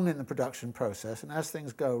go wrong in the production process, and as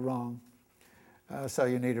things go wrong, so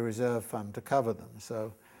you need a reserve fund to cover them.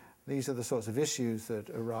 So these are the sorts of issues that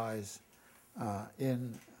arise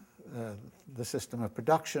in the system of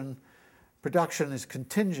production. Production is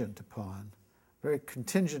contingent upon, very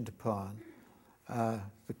contingent upon,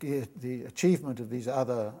 the achievement of these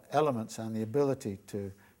other elements and the ability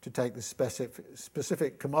to take the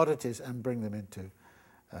specific commodities and bring them into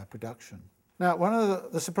production. Now, one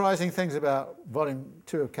of the surprising things about Volume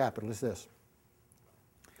 2 of Capital is this,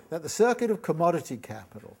 that the circuit of commodity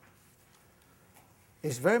capital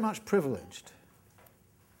is very much privileged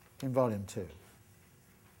in Volume 2.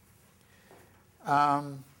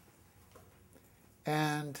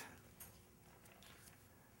 And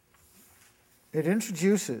it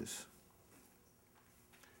introduces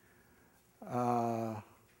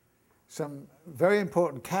some very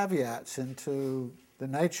important caveats into the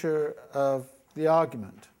nature of the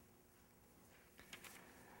argument.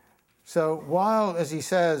 So while, as he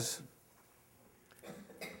says,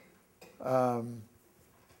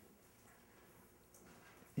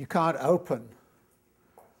 you can't open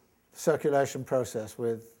the circulation process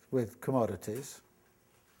with commodities,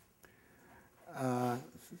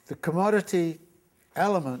 the commodity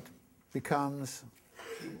element becomes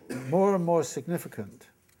more and more significant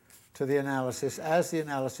to the analysis as the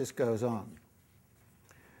analysis goes on.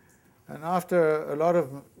 And after a lot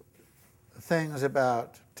of things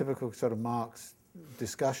about typical sort of Marx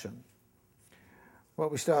discussion,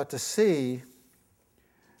 what we start to see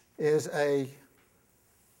is a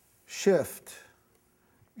shift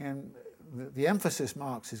in the emphasis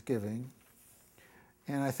Marx is giving,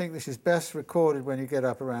 and I think this is best recorded when you get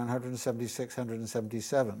up around 176,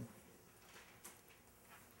 177.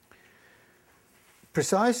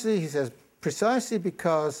 Precisely, he says, precisely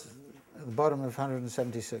because, at the bottom of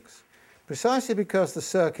 176, precisely because the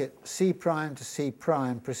circuit C prime to C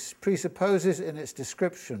prime presupposes in its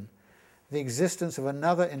description the existence of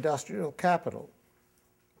another industrial capital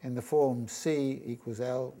in the form C equals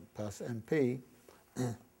L plus MP,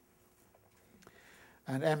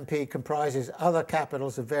 and MP comprises other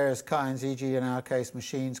capitals of various kinds, e.g. in our case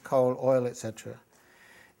machines, coal, oil, etc.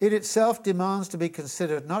 It itself demands to be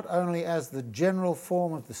considered not only as the general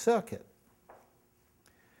form of the circuit,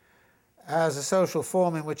 as a social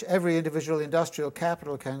form in which every individual industrial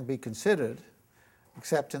capital can be considered,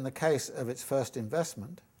 except in the case of its first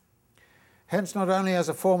investment, hence not only as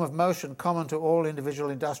a form of motion common to all individual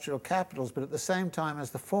industrial capitals, but at the same time as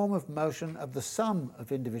the form of motion of the sum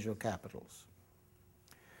of individual capitals,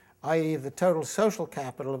 i.e. the total social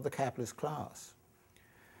capital of the capitalist class.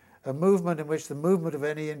 A movement in which the movement of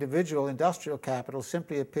any individual industrial capital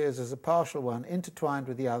simply appears as a partial one, intertwined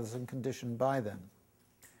with the others and conditioned by them.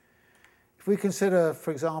 If we consider,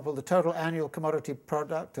 for example, the total annual commodity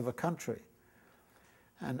product of a country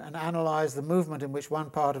and analyze the movement in which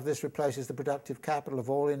one part of this replaces the productive capital of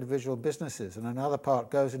all individual businesses and another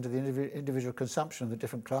part goes into the individual consumption of the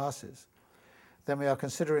different classes, then we are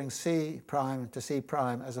considering C prime to C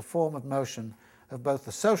prime as a form of motion of both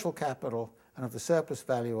the social capital and of the surplus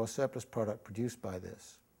value or surplus product produced by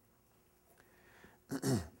this.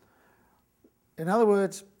 In other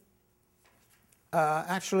words,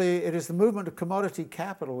 actually it is the movement of commodity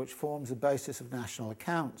capital which forms the basis of national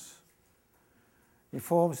accounts. It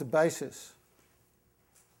forms the basis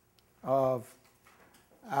of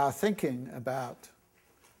our thinking about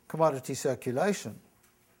commodity circulation.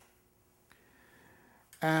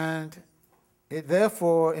 And it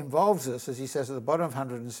therefore involves us, as he says at the bottom of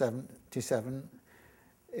 177,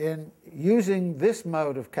 in using this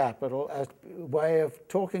mode of capital as a way of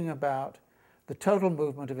talking about the total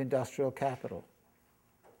movement of industrial capital.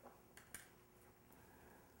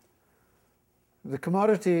 The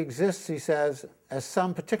commodity exists, he says, as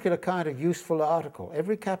some particular kind of useful article.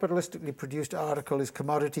 Every capitalistically produced article is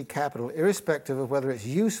commodity capital, irrespective of whether its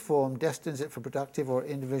use form destines it for productive or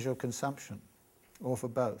individual consumption, or for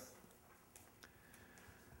both.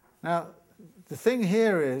 Now, the thing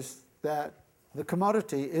here is that the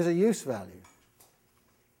commodity is a use value.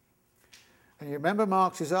 And you remember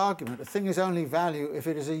Marx's argument, a thing is only value if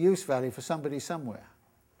it is a use value for somebody somewhere.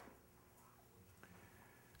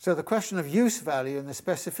 So the question of use value and the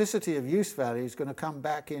specificity of use value is going to come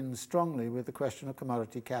back in strongly with the question of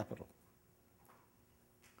commodity capital.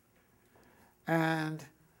 And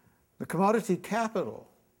the commodity capital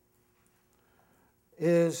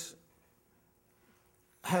has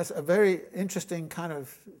a very interesting kind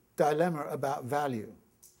of dilemma about value.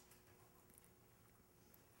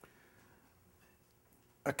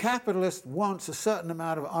 A capitalist wants a certain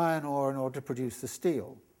amount of iron ore in order to produce the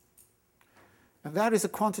steel. And that is a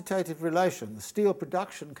quantitative relation. The steel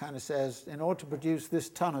production kind of says, in order to produce this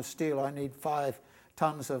ton of steel, I need 5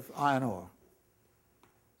 tons of iron ore.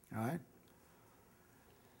 All right?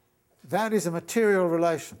 That is a material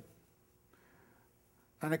relation.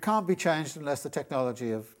 And it can't be changed unless the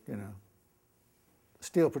technology of,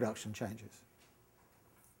 steel production changes.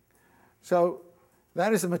 So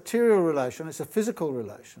that is a material relation, it's a physical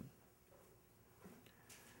relation,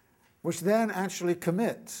 which then actually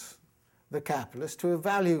commits the capitalist to a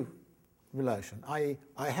value relation, i.e.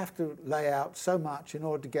 I have to lay out so much in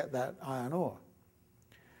order to get that iron ore.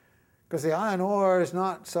 Because the iron ore is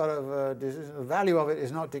not the value of it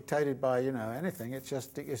is not dictated by, anything. It's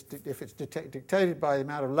just, if it's dictated by the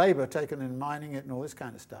amount of labor taken in mining it and all this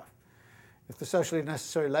kind of stuff. If the socially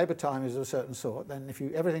necessary labour time is of a certain sort, then if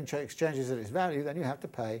everything exchanges at its value, then you have to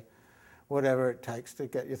pay whatever it takes to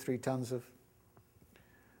get your 3 tons of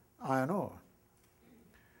iron ore.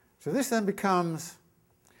 So this then becomes,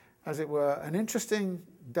 as it were, an interesting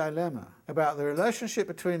dilemma about the relationship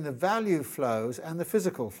between the value flows and the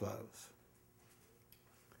physical flows.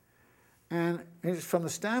 And it's from the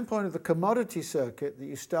standpoint of the commodity circuit that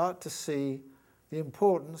you start to see the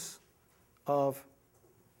importance of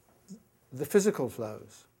the physical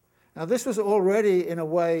flows. Now, this was already, in a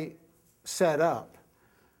way, set up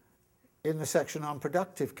in the section on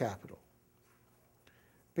productive capital,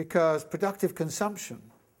 because productive consumption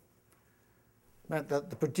meant that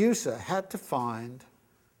the producer had to find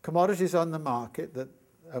commodities on the market that,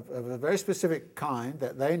 of a very specific kind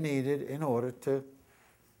that they needed in order to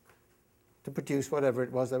produce whatever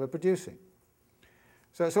it was they were producing.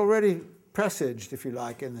 So it's already presaged, if you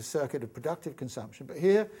like, in the circuit of productive consumption. But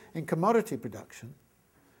here, in commodity production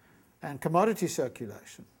and commodity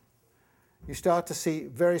circulation, you start to see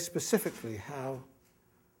very specifically how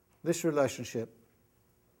this relationship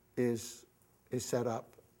is set up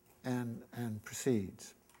and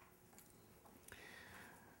proceeds.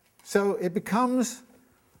 So it becomes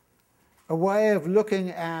a way of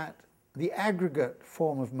looking at the aggregate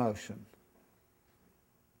form of motion.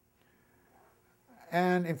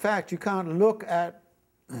 And in fact, you can't look at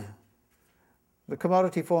the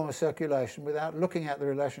commodity form of circulation without looking at the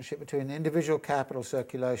relationship between the individual capital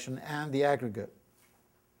circulation and the aggregate.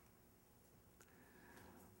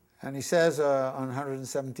 And he says on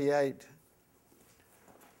 178,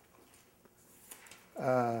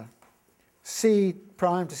 C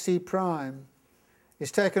prime to C prime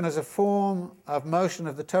is taken as a form of motion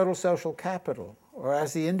of the total social capital, or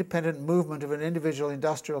as the independent movement of an individual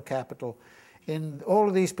industrial capital. In all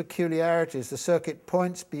of these peculiarities, the circuit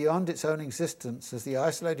points beyond its own existence as the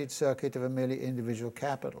isolated circuit of a merely individual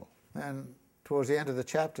capital. And towards the end of the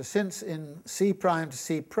chapter, since in C prime to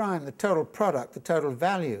C prime, the total product, the total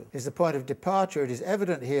value, is the point of departure, it is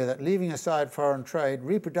evident here that, leaving aside foreign trade,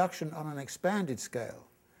 reproduction on an expanded scale,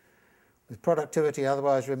 with productivity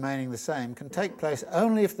otherwise remaining the same, can take place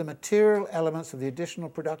only if the material elements of the additional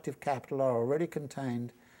productive capital are already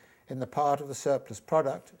contained in the part of the surplus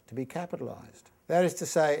product to be capitalized. That is to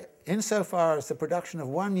say, insofar as the production of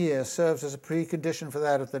one year serves as a precondition for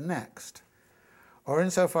that of the next, or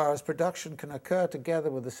insofar as production can occur together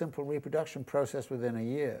with the simple reproduction process within a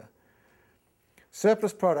year,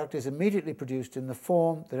 surplus product is immediately produced in the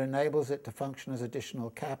form that enables it to function as additional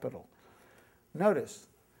capital. Notice,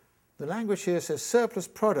 the language here says surplus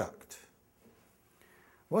product.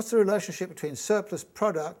 What's the relationship between surplus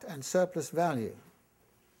product and surplus value?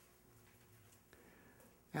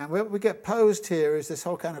 And what we get posed here is this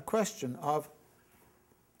whole kind of question of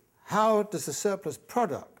how does the surplus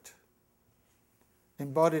product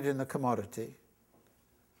embodied in the commodity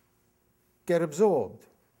get absorbed,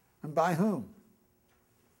 and by whom?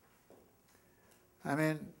 I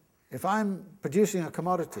mean, if I'm producing a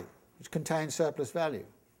commodity which contains surplus value,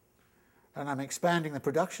 and I'm expanding the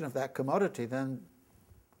production of that commodity, then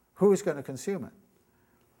who is going to consume it?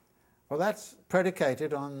 Well, that's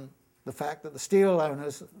predicated on the fact that the steel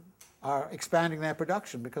owners are expanding their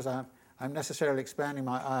production, because I'm necessarily expanding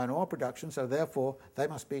my iron ore production, so therefore they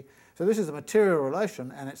must be. So this is a material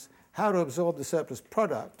relation, and it's how to absorb the surplus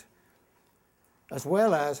product as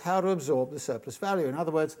well as how to absorb the surplus value. In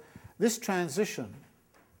other words, this transition,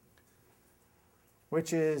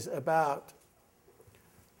 which is about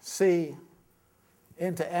C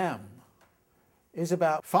into M, is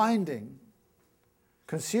about finding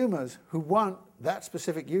consumers who want that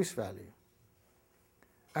specific use value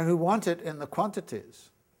and who want it in the quantities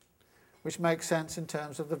which make sense in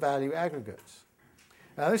terms of the value aggregates.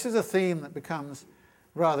 Now, this is a theme that becomes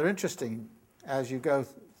rather interesting as you go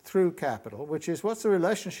through capital, which is what's the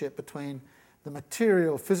relationship between the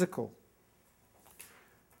material, physical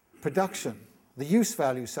production, the use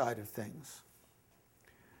value side of things,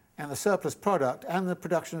 and the surplus product and the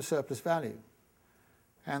production of surplus value.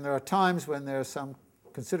 And there are times when there is some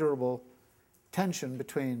considerable tension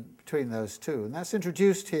between those two. And that's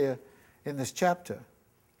introduced here in this chapter.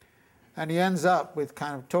 And he ends up with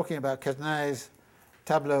kind of talking about Quesnay's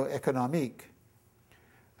tableau économique,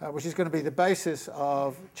 which is going to be the basis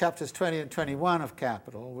of chapters 20 and 21 of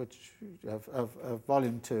Capital, which of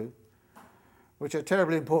Volume 2, which are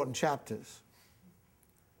terribly important chapters,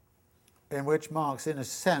 in which Marx, in a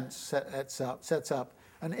sense, sets up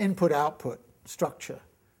an input-output structure.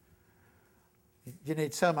 You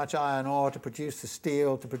need so much iron ore to produce the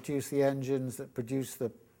steel, to produce the engines that produce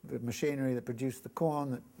the machinery that produce the corn,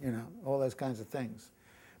 that, all those kinds of things.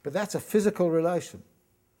 But that's a physical relation.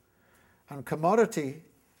 And commodity,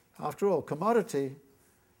 after all, commodity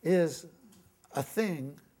is a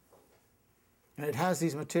thing, and it has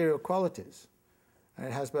these material qualities. And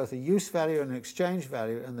it has both a use value and an exchange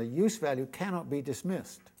value, and the use value cannot be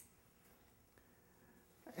dismissed.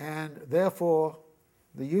 And therefore,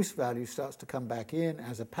 the use value starts to come back in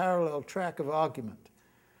as a parallel track of argument.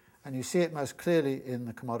 And you see it most clearly in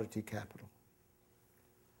the commodity capital.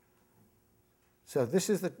 So this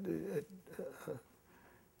is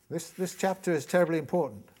this chapter is terribly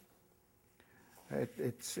important.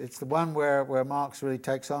 It's the one where Marx really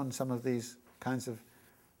takes on some of these kinds of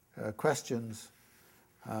questions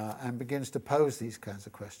and begins to pose these kinds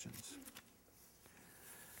of questions.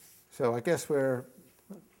 So I guess we're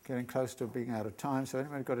getting close to being out of time. So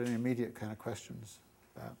anybody got any immediate kind of questions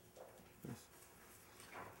about this?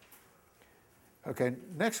 Okay,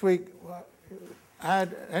 next week,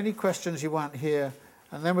 add any questions you want here,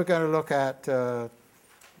 and then we're going to look at the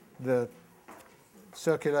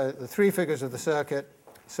three figures of the circuit,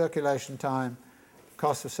 circulation time,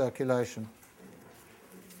 cost of circulation.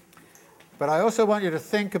 But I also want you to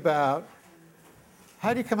think about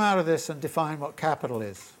how do you come out of this and define what capital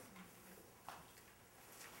is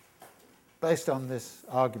based on this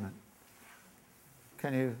argument.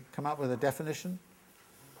 Can you come up with a definition?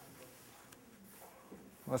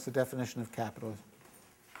 What's the definition of capital?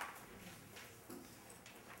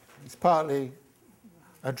 It's partly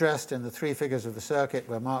addressed in the three figures of the circuit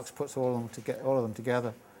where Marx puts all of them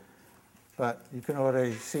together, but you can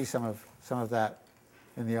already see some of that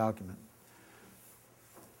in the argument.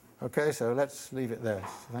 Okay, so let's leave it there.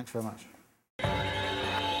 Thanks very much.